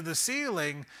get to the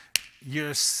ceiling,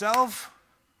 your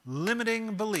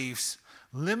self-limiting beliefs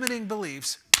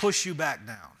push you back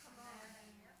down.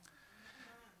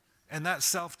 And that's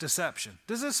self-deception.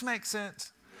 Does this make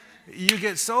sense? You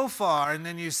get so far, and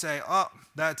then you say, oh,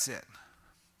 that's it.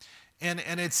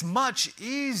 And it's much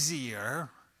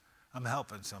easier, I'm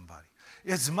helping somebody.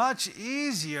 It's much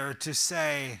easier to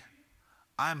say,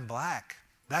 I'm black.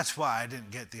 That's why I didn't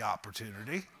get the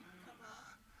opportunity.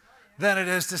 Than it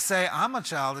is to say, I'm a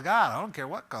child of God. I don't care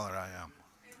what color I am.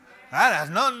 That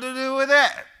has nothing to do with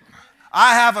it.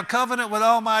 I have a covenant with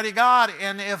Almighty God,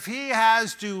 and if He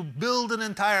has to build an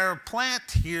entire plant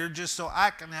here just so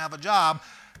I can have a job,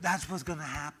 that's what's going to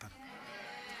happen.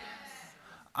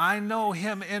 I know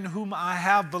Him in whom I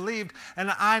have believed,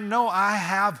 and I know I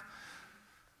have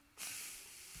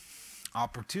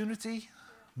opportunity.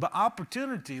 But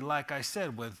opportunity, like I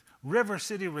said, with River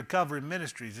City Recovery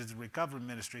Ministries, is a recovery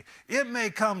ministry. It may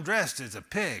come dressed as a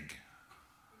pig.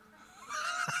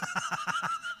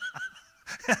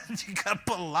 You got to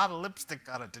put a lot of lipstick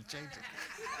on it to change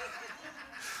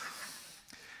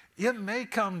it. It may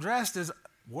come dressed as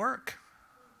work.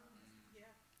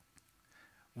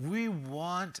 We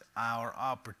want our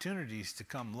opportunities to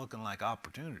come looking like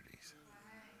opportunities.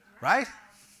 Right?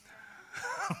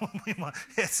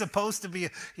 It's supposed to be,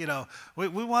 we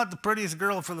want the prettiest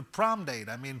girl for the prom date.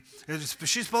 I mean,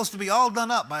 she's supposed to be all done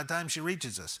up by the time she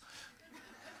reaches us.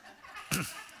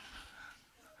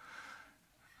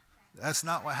 That's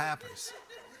not what happens.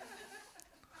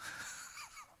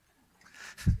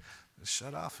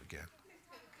 Shut off again.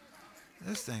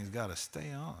 This thing's got to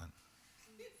stay on.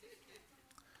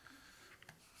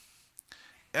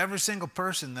 Every single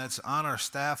person that's on our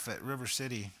staff at River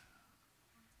City,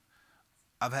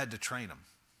 I've had to train them.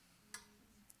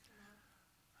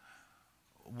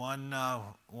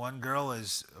 One girl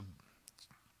is a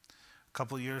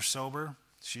couple years sober.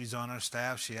 She's on our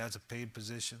staff. She has a paid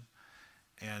position,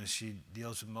 and she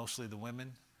deals with mostly the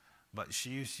women. But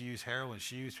she used to use heroin.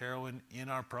 She used heroin in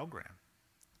our program.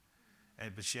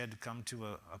 But she had to come to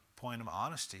a point of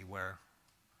honesty where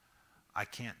I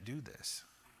can't do this.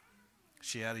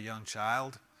 She had a young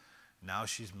child. Now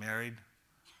she's married,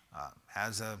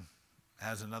 has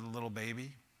another little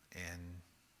baby, and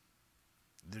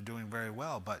they're doing very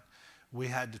well. But we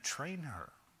had to train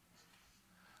her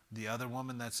The other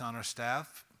woman that's on our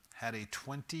staff had a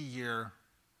 20-year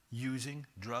using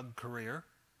drug career,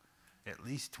 at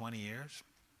least 20 years.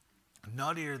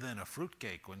 Nuttier than a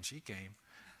fruitcake when she came.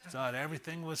 Thought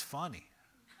everything was funny.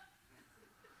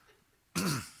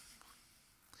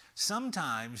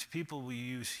 Sometimes people will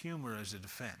use humor as a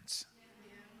defense.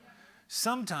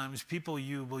 Sometimes people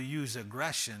will use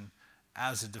aggression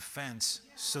as a defense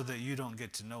so that you don't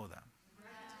get to know them.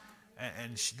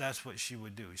 And that's what she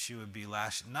would do. She would be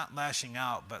not lashing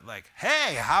out, but like,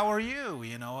 hey, how are you?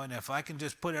 You know, and if I can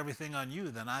just put everything on you,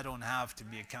 then I don't have to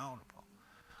be accountable.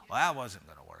 Well, that wasn't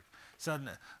going to work. So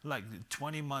like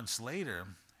 20 months later,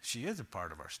 she is a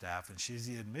part of our staff, and she's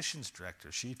the admissions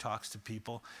director. She talks to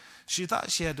people. She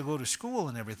thought she had to go to school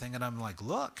and everything, and I'm like,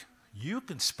 look, you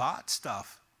can spot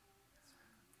stuff.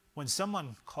 When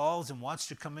someone calls and wants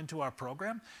to come into our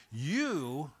program,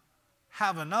 you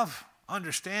have enough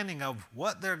understanding of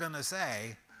what they're going to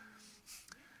say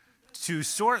to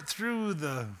sort through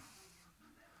the,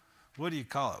 what do you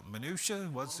call it, minutia?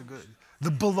 What's the good?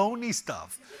 The baloney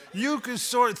stuff. You can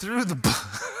sort through the...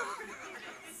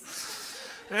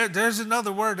 There's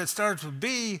another word that starts with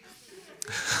B.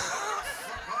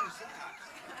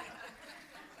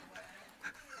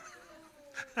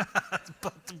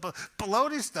 But the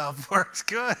baloney stuff works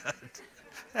good.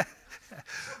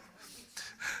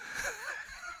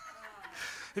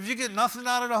 If you get nothing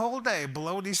out of the whole day,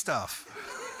 baloney stuff.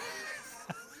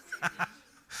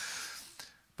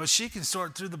 But she can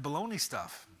sort through the baloney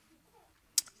stuff.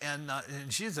 And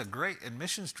she's a great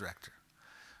admissions director.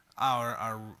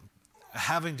 Our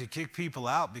having to kick people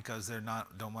out because they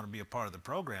don't want to be a part of the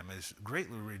program is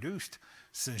greatly reduced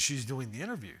since she's doing the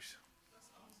interviews.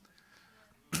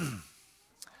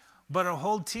 But our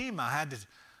whole team, I had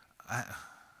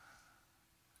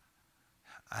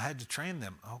to train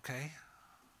them. Okay.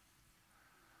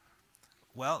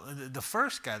 Well, the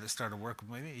first guy that started working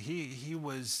with me,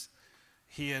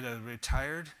 he had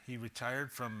retired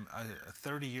from a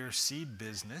 30-year seed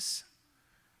business,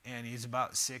 and he's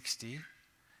about 60.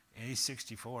 And he's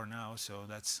 64 now, so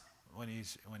that's when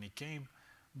he came.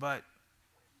 But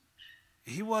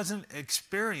he wasn't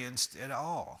experienced at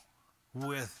all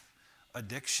with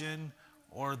addiction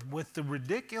or with the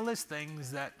ridiculous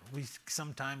things that we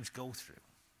sometimes go through.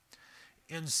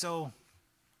 And so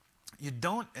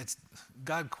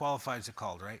God qualifies the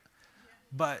called, right?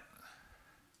 But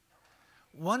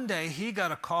one day he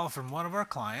got a call from one of our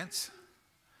clients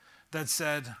that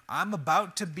said, I'm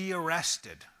about to be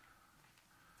arrested.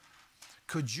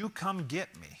 Could you come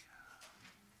get me?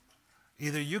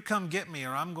 Either you come get me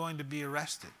or I'm going to be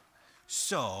arrested.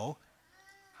 So,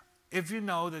 if you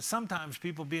know that sometimes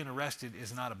people being arrested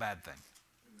is not a bad thing.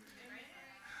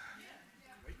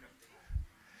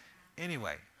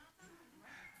 Anyway,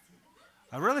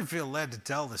 I really feel led to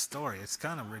tell the story. It's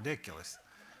kind of ridiculous.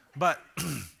 But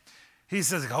he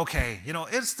says, okay,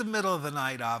 it's the middle of the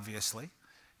night, obviously.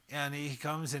 And he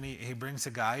comes and he brings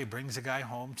a guy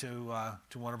home to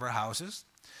one of our houses.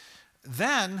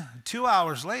 Then, 2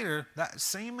 hours later, that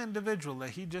same individual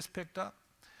that he just picked up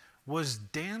was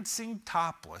dancing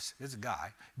topless, it's a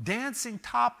guy, dancing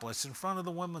topless in front of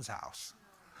the women's house.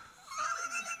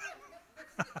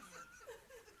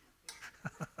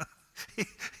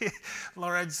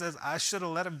 Lorenz says, I should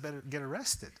have let him get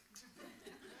arrested.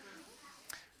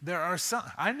 There are some,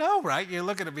 I know, right? You're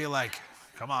looking at me like,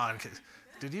 come on.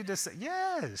 Did you just say,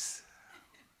 yes.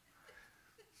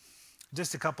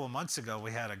 Just a couple of months ago,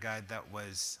 we had a guy that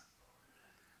was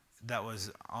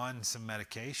on some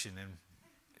medication, and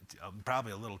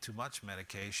probably a little too much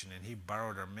medication, and he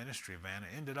borrowed our ministry van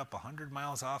and ended up 100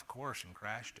 miles off course and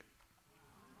crashed it.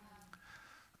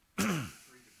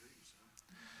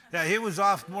 Yeah, he was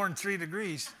off more than 3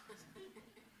 degrees.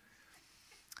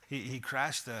 He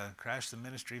crashed the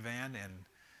ministry van, and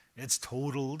it's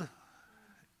totaled.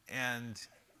 And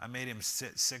I made him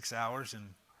sit 6 hours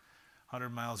and 100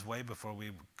 miles away before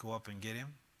we go up and get him.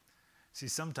 See,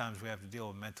 sometimes we have to deal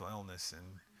with mental illness,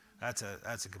 and that's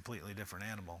a completely different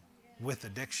animal with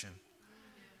addiction.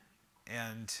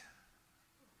 And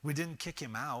we didn't kick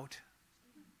him out.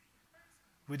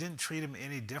 We didn't treat him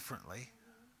any differently.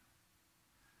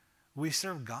 We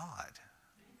serve God.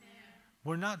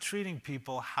 We're not treating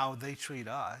people how they treat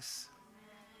us.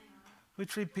 We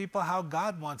treat people how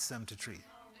God wants them to treat.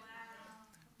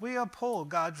 We uphold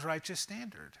God's righteous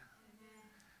standard.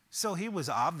 So he was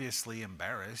obviously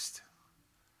embarrassed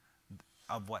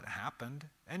of what happened,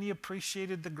 and he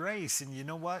appreciated the grace. And you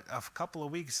know what? A couple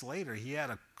of weeks later, he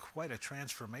had quite a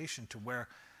transformation to where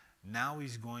now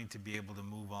he's going to be able to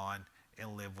move on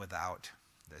and live without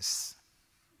this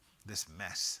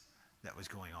mess that was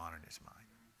going on in his mind.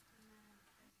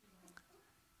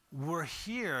 We're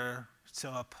here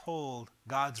to uphold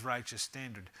God's righteous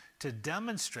standard, to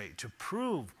demonstrate, to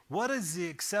prove what is the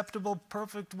acceptable,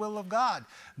 perfect will of God.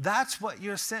 That's what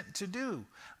you're sent to do,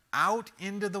 out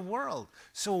into the world.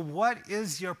 So what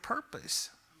is your purpose?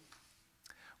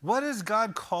 What has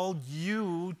God called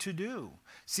you to do?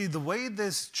 See, the way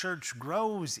this church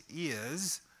grows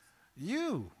is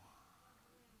you.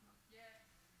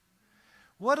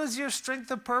 What is your strength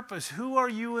of purpose? Who are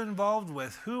you involved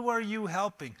with? Who are you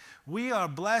helping? We are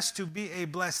blessed to be a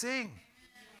blessing.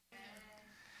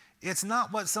 It's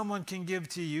not what someone can give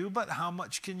to you, but how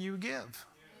much can you give?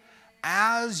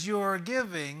 As you're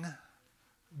giving,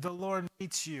 the Lord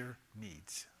meets your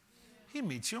needs. He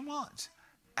meets your wants.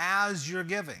 As you're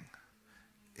giving.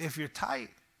 If you're tight,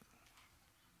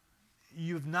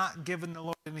 you've not given the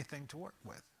Lord anything to work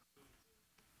with.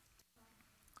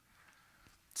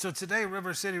 So today,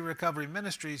 River City Recovery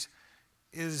Ministries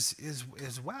is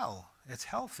well. It's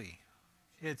healthy.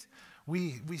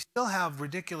 We still have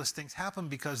ridiculous things happen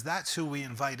because that's who we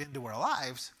invite into our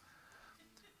lives.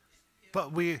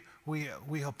 But we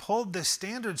uphold this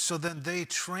standard so then they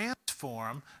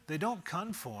transform. They don't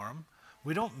conform.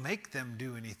 We don't make them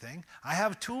do anything. I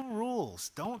have 2 rules.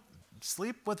 Don't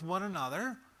sleep with one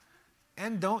another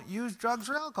and don't use drugs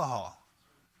or alcohol.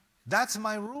 That's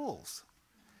my rules.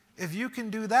 If you can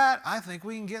do that, I think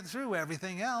we can get through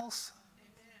everything else.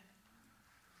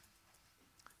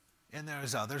 And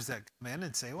there's others that come in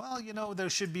and say, well, you know, there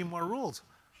should be more rules.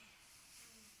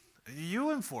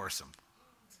 You enforce them.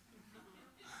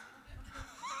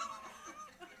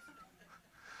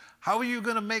 How are you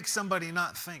going to make somebody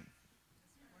not think?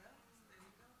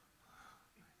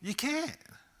 You can't.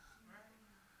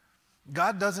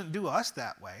 God doesn't do us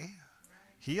that way.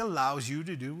 He allows you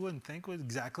to do and think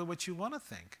exactly what you want to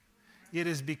think. It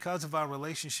is because of our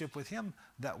relationship with Him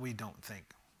that we don't think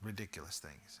ridiculous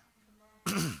things.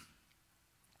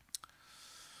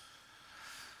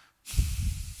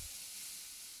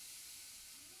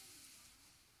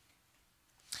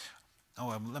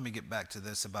 Let me get back to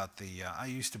this about I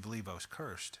used to believe I was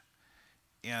cursed.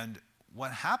 And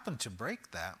what happened to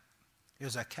break that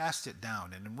is I cast it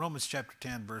down. And in Romans chapter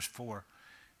 10, verse 4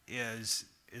 is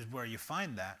where you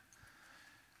find that.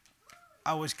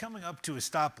 I was coming up to a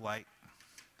stoplight,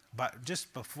 but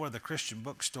just before the Christian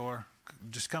bookstore,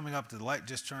 just coming up to the light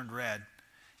just turned red,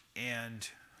 and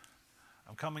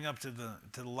I'm coming up to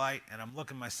the light, and I'm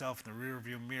looking myself in the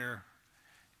rearview mirror,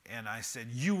 and I said,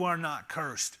 "You are not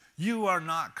cursed. You are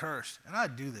not cursed." And I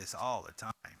do this all the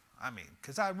time. I mean,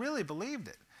 because I really believed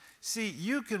it. See,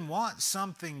 you can want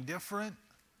something different,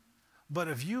 but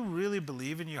if you really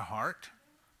believe in your heart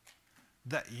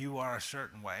that you are a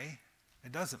certain way,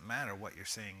 it doesn't matter what you're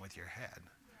saying with your head.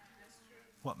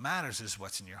 What matters is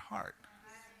what's in your heart.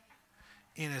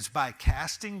 And it's by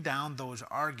casting down those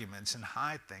arguments and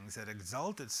high things that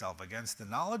exalt itself against the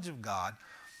knowledge of God,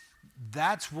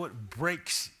 that's what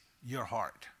breaks your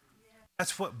heart.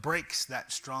 That's what breaks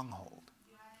that stronghold.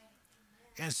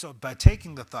 And so by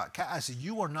taking the thought, I said,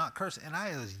 "You are not cursed." And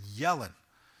I was yelling.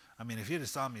 I mean, if you'd have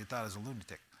saw me, you thought I was a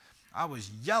lunatic. I was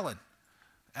yelling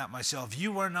at myself,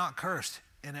 "You are not cursed."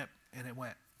 And it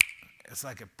went, it's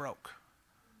like it broke.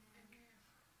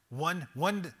 One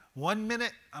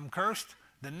minute I'm cursed,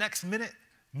 the next minute,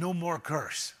 no more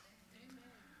curse.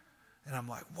 And I'm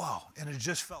like, wow. And it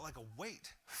just felt like a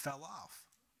weight fell off.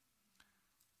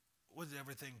 Was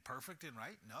everything perfect and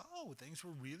right? No, things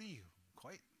were really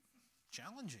quite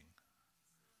challenging.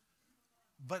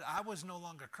 But I was no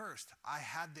longer cursed. I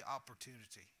had the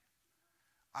opportunity.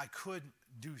 I could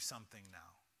do something now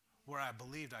where I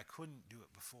believed I couldn't do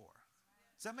it before.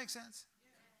 Does that make sense?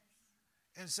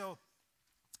 And so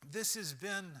this has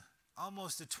been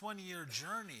almost a 20-year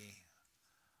journey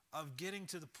of getting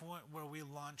to the point where we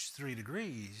launched 3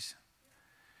 Degrees.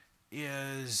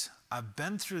 I've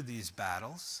been through these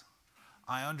battles.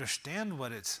 I understand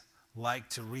what it's like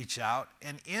to reach out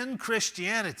and in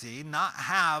Christianity not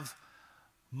have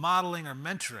modeling or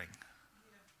mentoring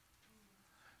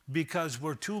because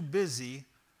we're too busy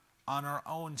on our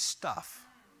own stuff.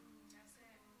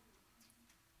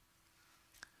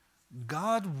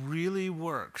 God really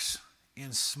works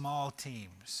in small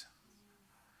teams.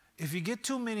 If you get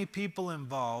too many people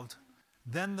involved,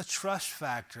 then the trust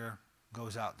factor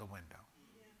goes out the window.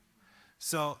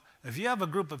 So if you have a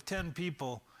group of 10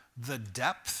 people, the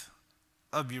depth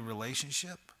of your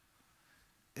relationship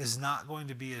is not going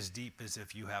to be as deep as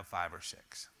if you have 5 or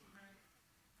 6.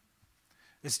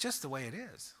 It's just the way it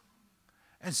is.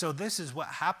 And so this is what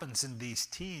happens in these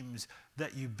teams,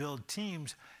 that you build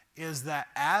teams, is that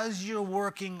as you're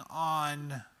working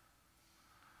on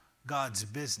God's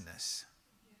business,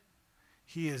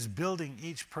 He is building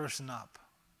each person up.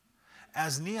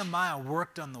 As Nehemiah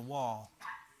worked on the wall,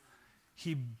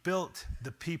 he built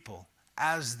the people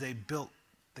as they built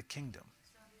the kingdom.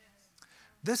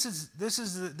 This is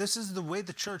the way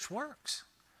the church works.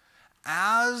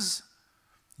 As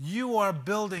you are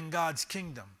building God's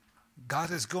kingdom,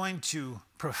 God is going to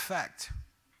perfect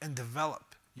and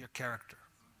develop your character,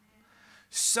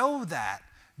 so that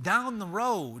down the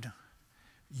road,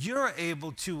 you're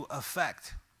able to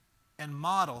affect and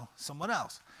model someone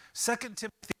else. 2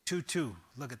 Timothy 2:2,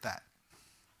 look at that.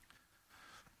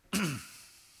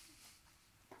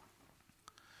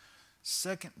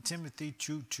 2 Timothy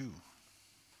 2:2.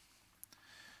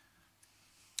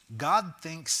 God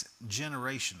thinks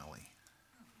generationally.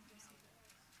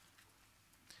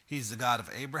 He's the God of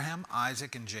Abraham,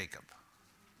 Isaac, and Jacob.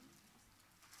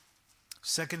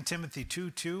 2 Timothy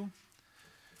 2:2.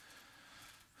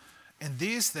 And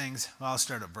these things, well, I'll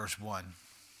start at verse 1.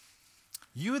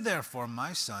 You therefore,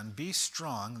 my son, be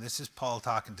strong, this is Paul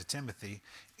talking to Timothy,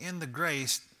 in the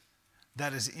grace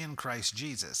that is in Christ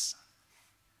Jesus.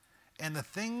 And the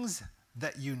things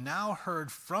that you now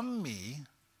heard from me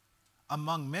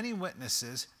among many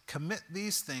witnesses, commit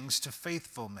these things to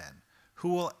faithful men,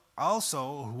 who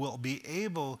will be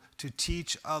able to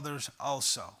teach others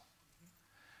also.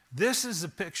 This is a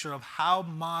picture of how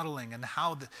modeling and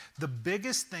how the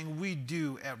biggest thing we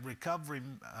do at Recovery,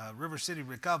 River City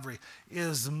Recovery,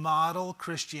 is model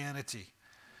Christianity.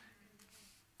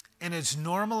 And it's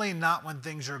normally not when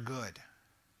things are good.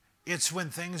 It's when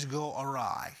things go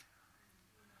awry.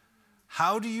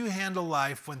 How do you handle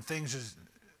life when things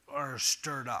are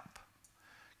stirred up?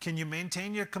 Can you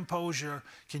maintain your composure?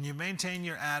 Can you maintain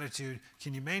your attitude?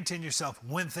 Can you maintain yourself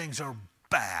when things are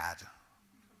bad?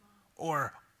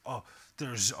 Or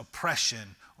there's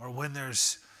oppression, or when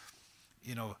there's,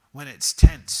 when it's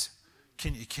tense.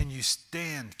 Can you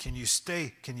stand? Can you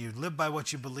stay? Can you live by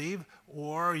what you believe?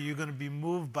 Or are you going to be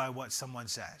moved by what someone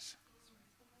says?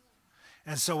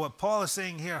 And so what Paul is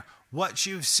saying here, what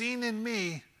you've seen in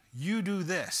me, you do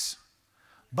this.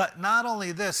 But not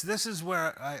only this, this is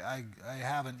where I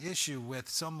have an issue with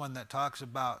someone that talks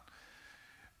about,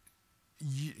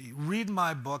 read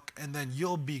my book and then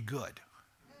you'll be good.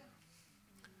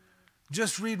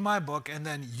 Just read my book and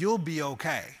then you'll be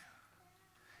okay.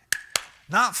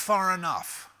 Not far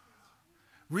enough.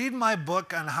 Read my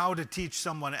book on how to teach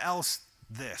someone else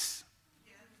this.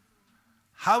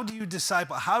 How do you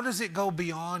disciple? How does it go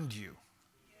beyond you?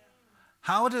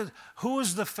 Who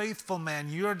is the faithful man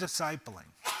you're discipling?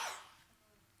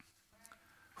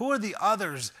 Who are the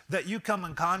others that you come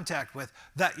in contact with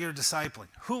that you're discipling?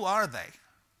 Who are they?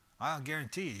 I'll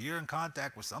guarantee you, you're in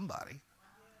contact with somebody.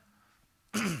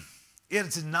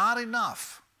 It's not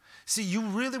enough. See, you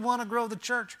really want to grow the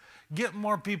church? Get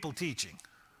more people teaching.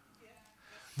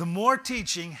 The more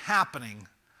teaching happening,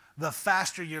 the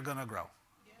faster you're going to grow.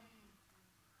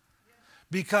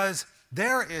 Because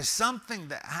there is something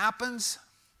that happens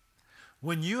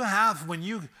when you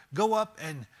go up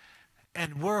and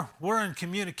we're in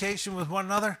communication with one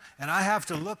another, and I have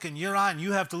to look in your eye and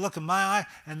you have to look in my eye,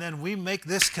 and then we make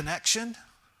this connection.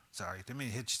 Sorry, didn't mean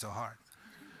to hit you so hard.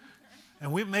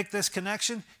 And we make this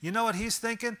connection. You know what he's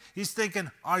thinking? He's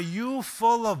thinking, are you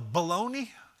full of baloney?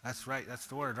 That's right, that's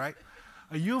the word, right?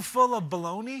 Are you full of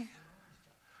baloney?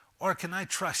 Or can I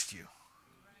trust you?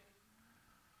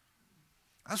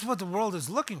 That's what the world is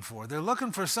looking for. They're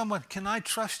looking for someone, can I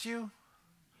trust you?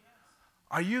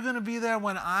 Are you going to be there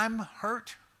when I'm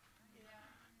hurt?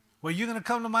 Are you going to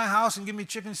come to my house and give me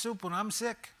chicken soup when I'm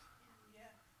sick?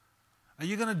 Are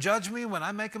you going to judge me when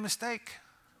I make a mistake?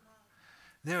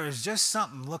 There is just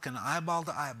something looking eyeball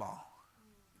to eyeball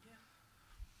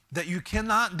that you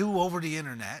cannot do over the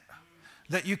internet,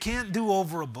 that you can't do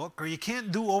over a book, or you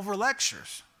can't do over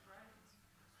lectures.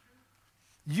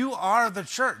 You are the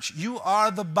church. You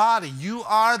are the body. You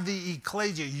are the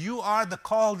ecclesia. You are the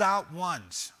called out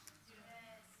ones.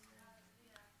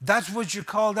 That's what you're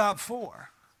called out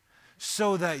for.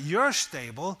 So that you're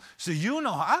stable, so you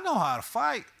know, I know how to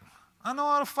fight. I know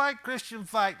how to fight Christian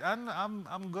fight.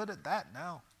 I'm good at that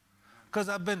now. Because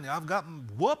I've gotten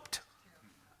whooped.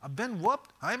 I've been whooped.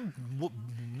 I'm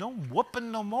no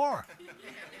whooping no more.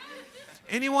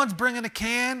 Anyone's bringing a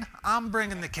can, I'm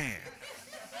bringing the can.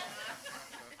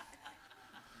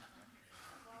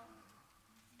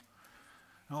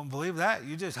 Don't believe that?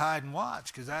 You just hide and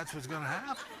watch, because that's what's going to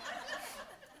happen.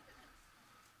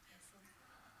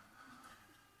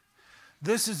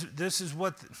 This is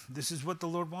what the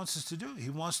Lord wants us to do.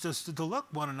 He wants us to look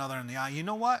one another in the eye. You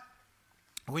know what?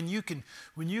 When you can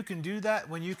do that,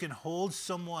 when you can hold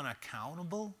someone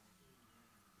accountable,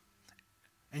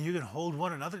 And you can hold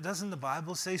one another. Doesn't the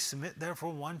Bible say, submit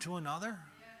therefore one to another?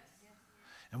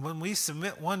 And when we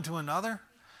submit one to another,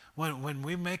 when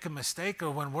we make a mistake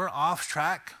or when we're off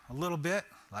track a little bit,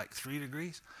 like 3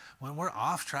 degrees, when we're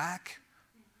off track,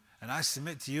 and I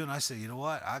submit to you and I say, you know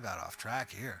what, I got off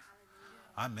track here.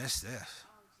 I missed this.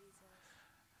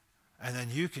 And then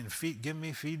you can give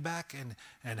me feedback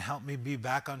and help me be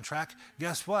back on track.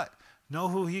 Guess what? Know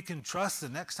who he can trust the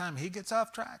next time he gets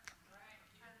off track.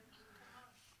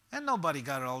 And nobody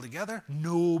got it all together.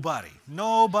 Nobody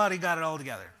got it all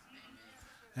together.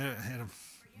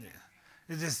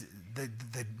 It just,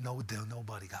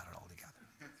 nobody got it all together.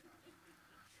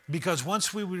 Because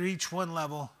once we reach one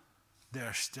level,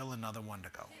 there's still another one to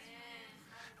go.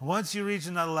 And once you reach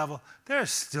another level, there's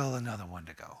still another one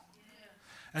to go.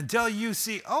 Until you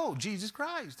see, oh, Jesus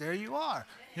Christ, there you are.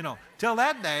 Till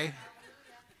that day,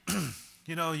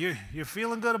 you're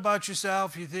feeling good about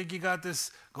yourself. You think you got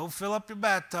this. Go fill up your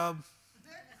bathtub.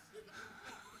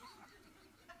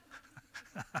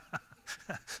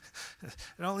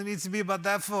 It only needs to be about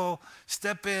that full.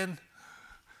 Step in.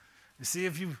 You see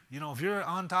if if you're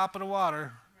on top of the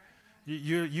water,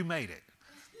 you made it.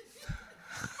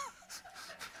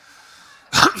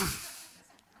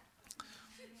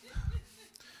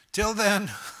 Till then,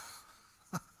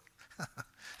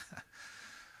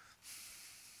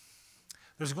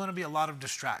 there's going to be a lot of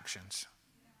distractions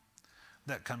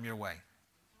that come your way.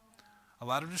 A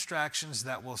lot of distractions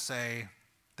that will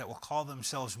call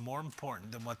themselves more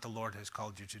important than what the Lord has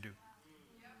called you to do.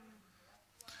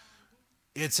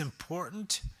 It's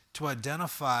important to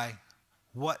identify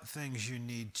what things you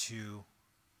need to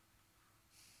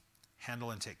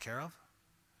handle and take care of,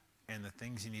 and the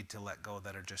things you need to let go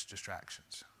that are just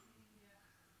distractions.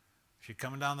 If you're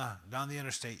coming down the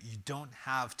interstate, you don't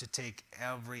have to take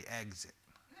every exit.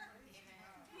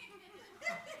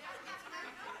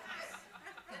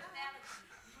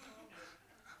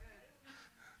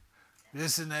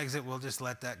 This is an exit, we'll just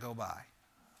let that go by.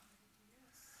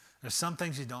 There's some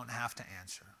things you don't have to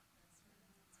answer.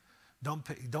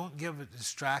 Don't give a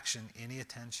distraction any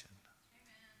attention.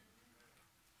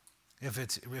 If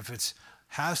it's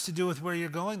has to do with where you're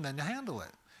going, then handle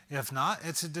it. If not,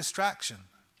 it's a distraction.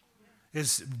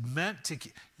 It's meant to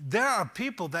keep. There are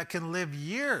people that can live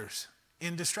years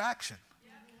in distraction.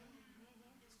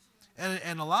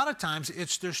 And a lot of times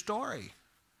it's their story.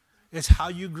 It's how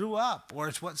you grew up, or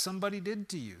it's what somebody did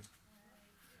to you.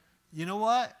 You know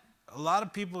what? A lot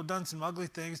of people have done some ugly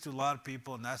things to a lot of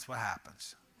people, and that's what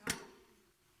happens.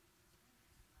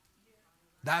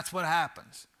 That's what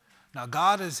happens. Now,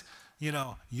 God is,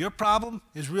 your problem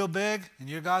is real big and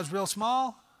your God's real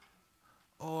small,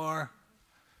 or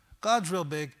God's real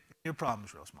big, your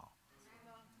problem's real small.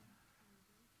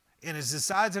 And it's the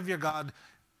size of your God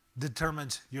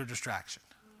determines your distraction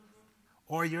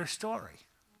or your story.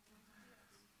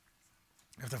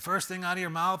 If the first thing out of your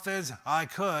mouth is, I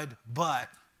could, but,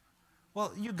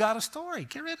 well, you got a story.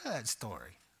 Get rid of that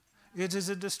story. It is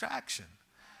a distraction.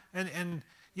 And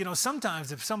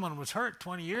sometimes if someone was hurt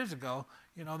 20 years ago,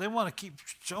 they want to keep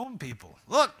showing people,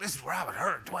 look, this is where I was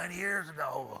hurt 20 years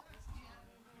ago.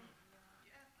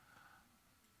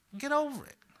 Get over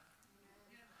it.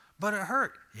 But it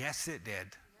hurt. Yes, it did.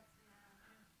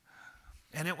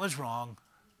 And it was wrong.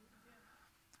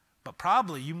 But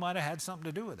probably you might have had something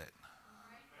to do with it.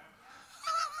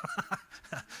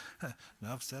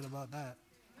 Enough said about that.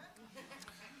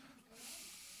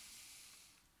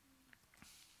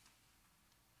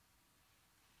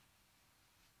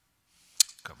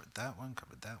 Covered that one,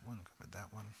 covered that one, covered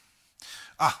that one.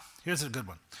 Here's a good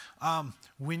one.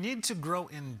 We need to grow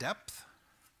in depth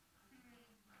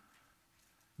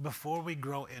before we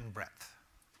grow in breadth.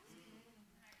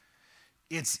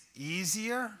 It's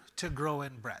easier to grow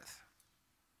in breadth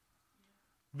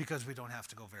because we don't have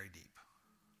to go very deep.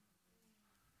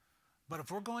 But if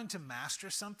we're going to master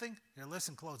something, here,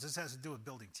 listen close, this has to do with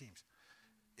building teams.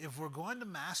 If we're going to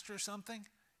master something,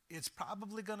 it's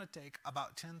probably going to take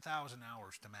about 10,000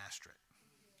 hours to master it.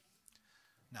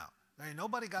 Now, there ain't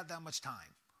nobody got that much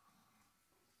time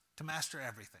to master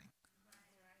everything.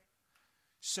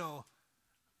 So,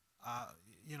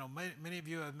 many of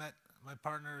you have met my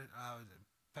partner,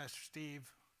 Pastor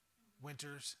Steve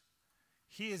Winters.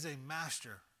 He is a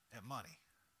master at money.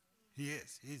 He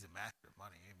is. He's a master at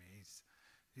money. I mean,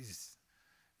 he's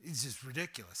just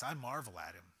ridiculous. I marvel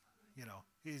at him.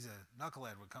 He's a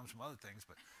knucklehead when it comes from other things,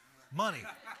 but money. Are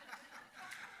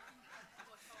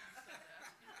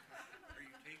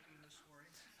you taking this for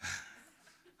him?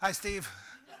 Hi, Steve.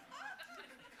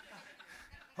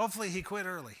 Hopefully he quit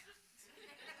early.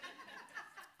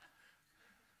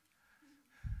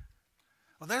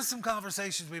 Well, there's some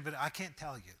conversations I can't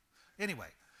tell you. Anyway,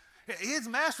 he's a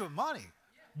master of money,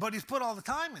 but he's put all the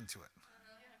time into it,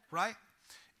 right?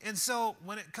 And so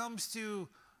when it comes to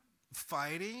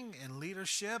fighting and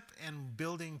leadership and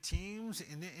building teams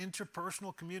and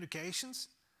interpersonal communications,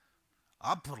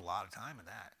 I put a lot of time in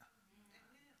that.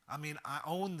 I mean, I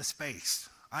own the space.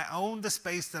 I own the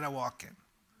space that I walk in.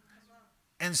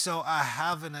 And so I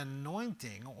have an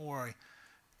anointing or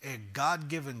a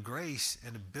God-given grace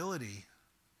and ability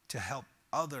to help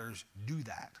others do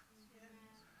that.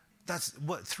 That's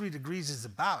what 3 Degrees is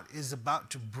about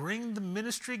to bring the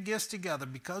ministry gifts together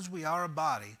because we are a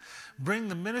body, bring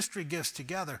the ministry gifts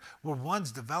together where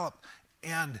one's developed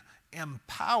and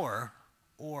empower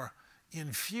or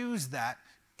infuse that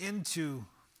into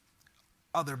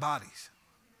other bodies.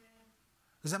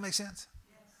 Does that make sense?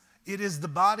 Yes. It is the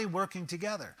body working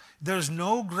together. There's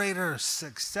no greater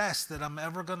success that I'm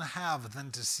ever going to have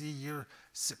than to see your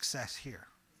success here.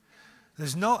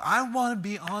 I want to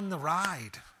be on the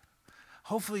ride.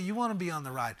 Hopefully you want to be on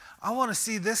the ride. I want to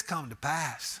see this come to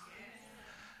pass.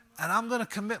 And I'm going to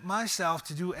commit myself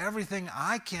to do everything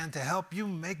I can to help you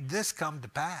make this come to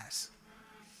pass.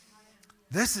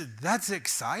 That's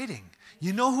exciting.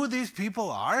 You know who these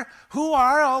people are? Who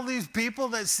are all these people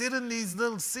that sit in these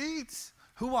little seats?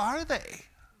 Who are they?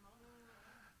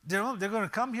 They're going to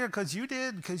come here because you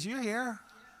did, because you're here.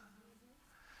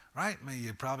 Right? I mean,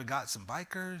 you probably got some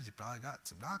bikers. You probably got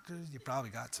some doctors. You probably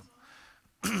got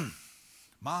some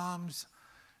moms.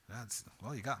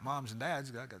 Well, you got moms and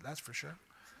dads. That's for sure.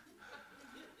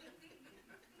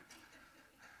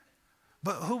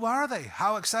 But who are they?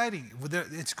 How exciting.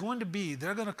 It's going to be,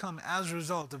 they're going to come as a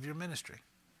result of your ministry.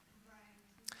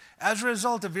 As a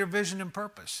result of your vision and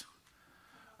purpose.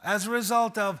 As a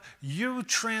result of you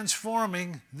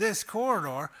transforming this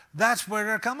corridor, that's where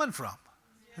they're coming from.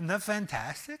 Isn't that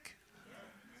fantastic?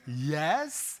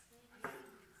 Yes.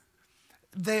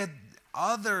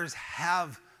 Others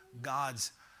have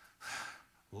God's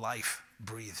life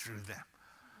breathed through them.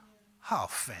 How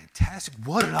fantastic.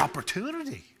 What an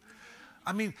opportunity.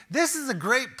 I mean, this is a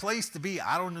great place to be.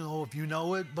 I don't know if you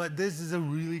know it, but this is a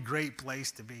really great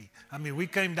place to be. I mean, we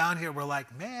came down here, we're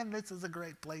like, man, this is a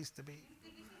great place to be.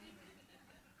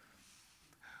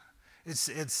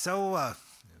 It's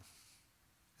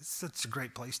such a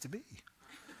great place to be.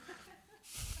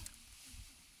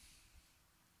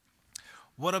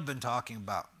 What I've been talking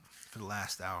about for the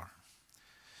last hour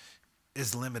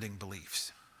is limiting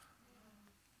beliefs.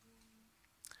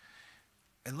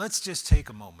 And let's just take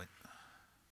a moment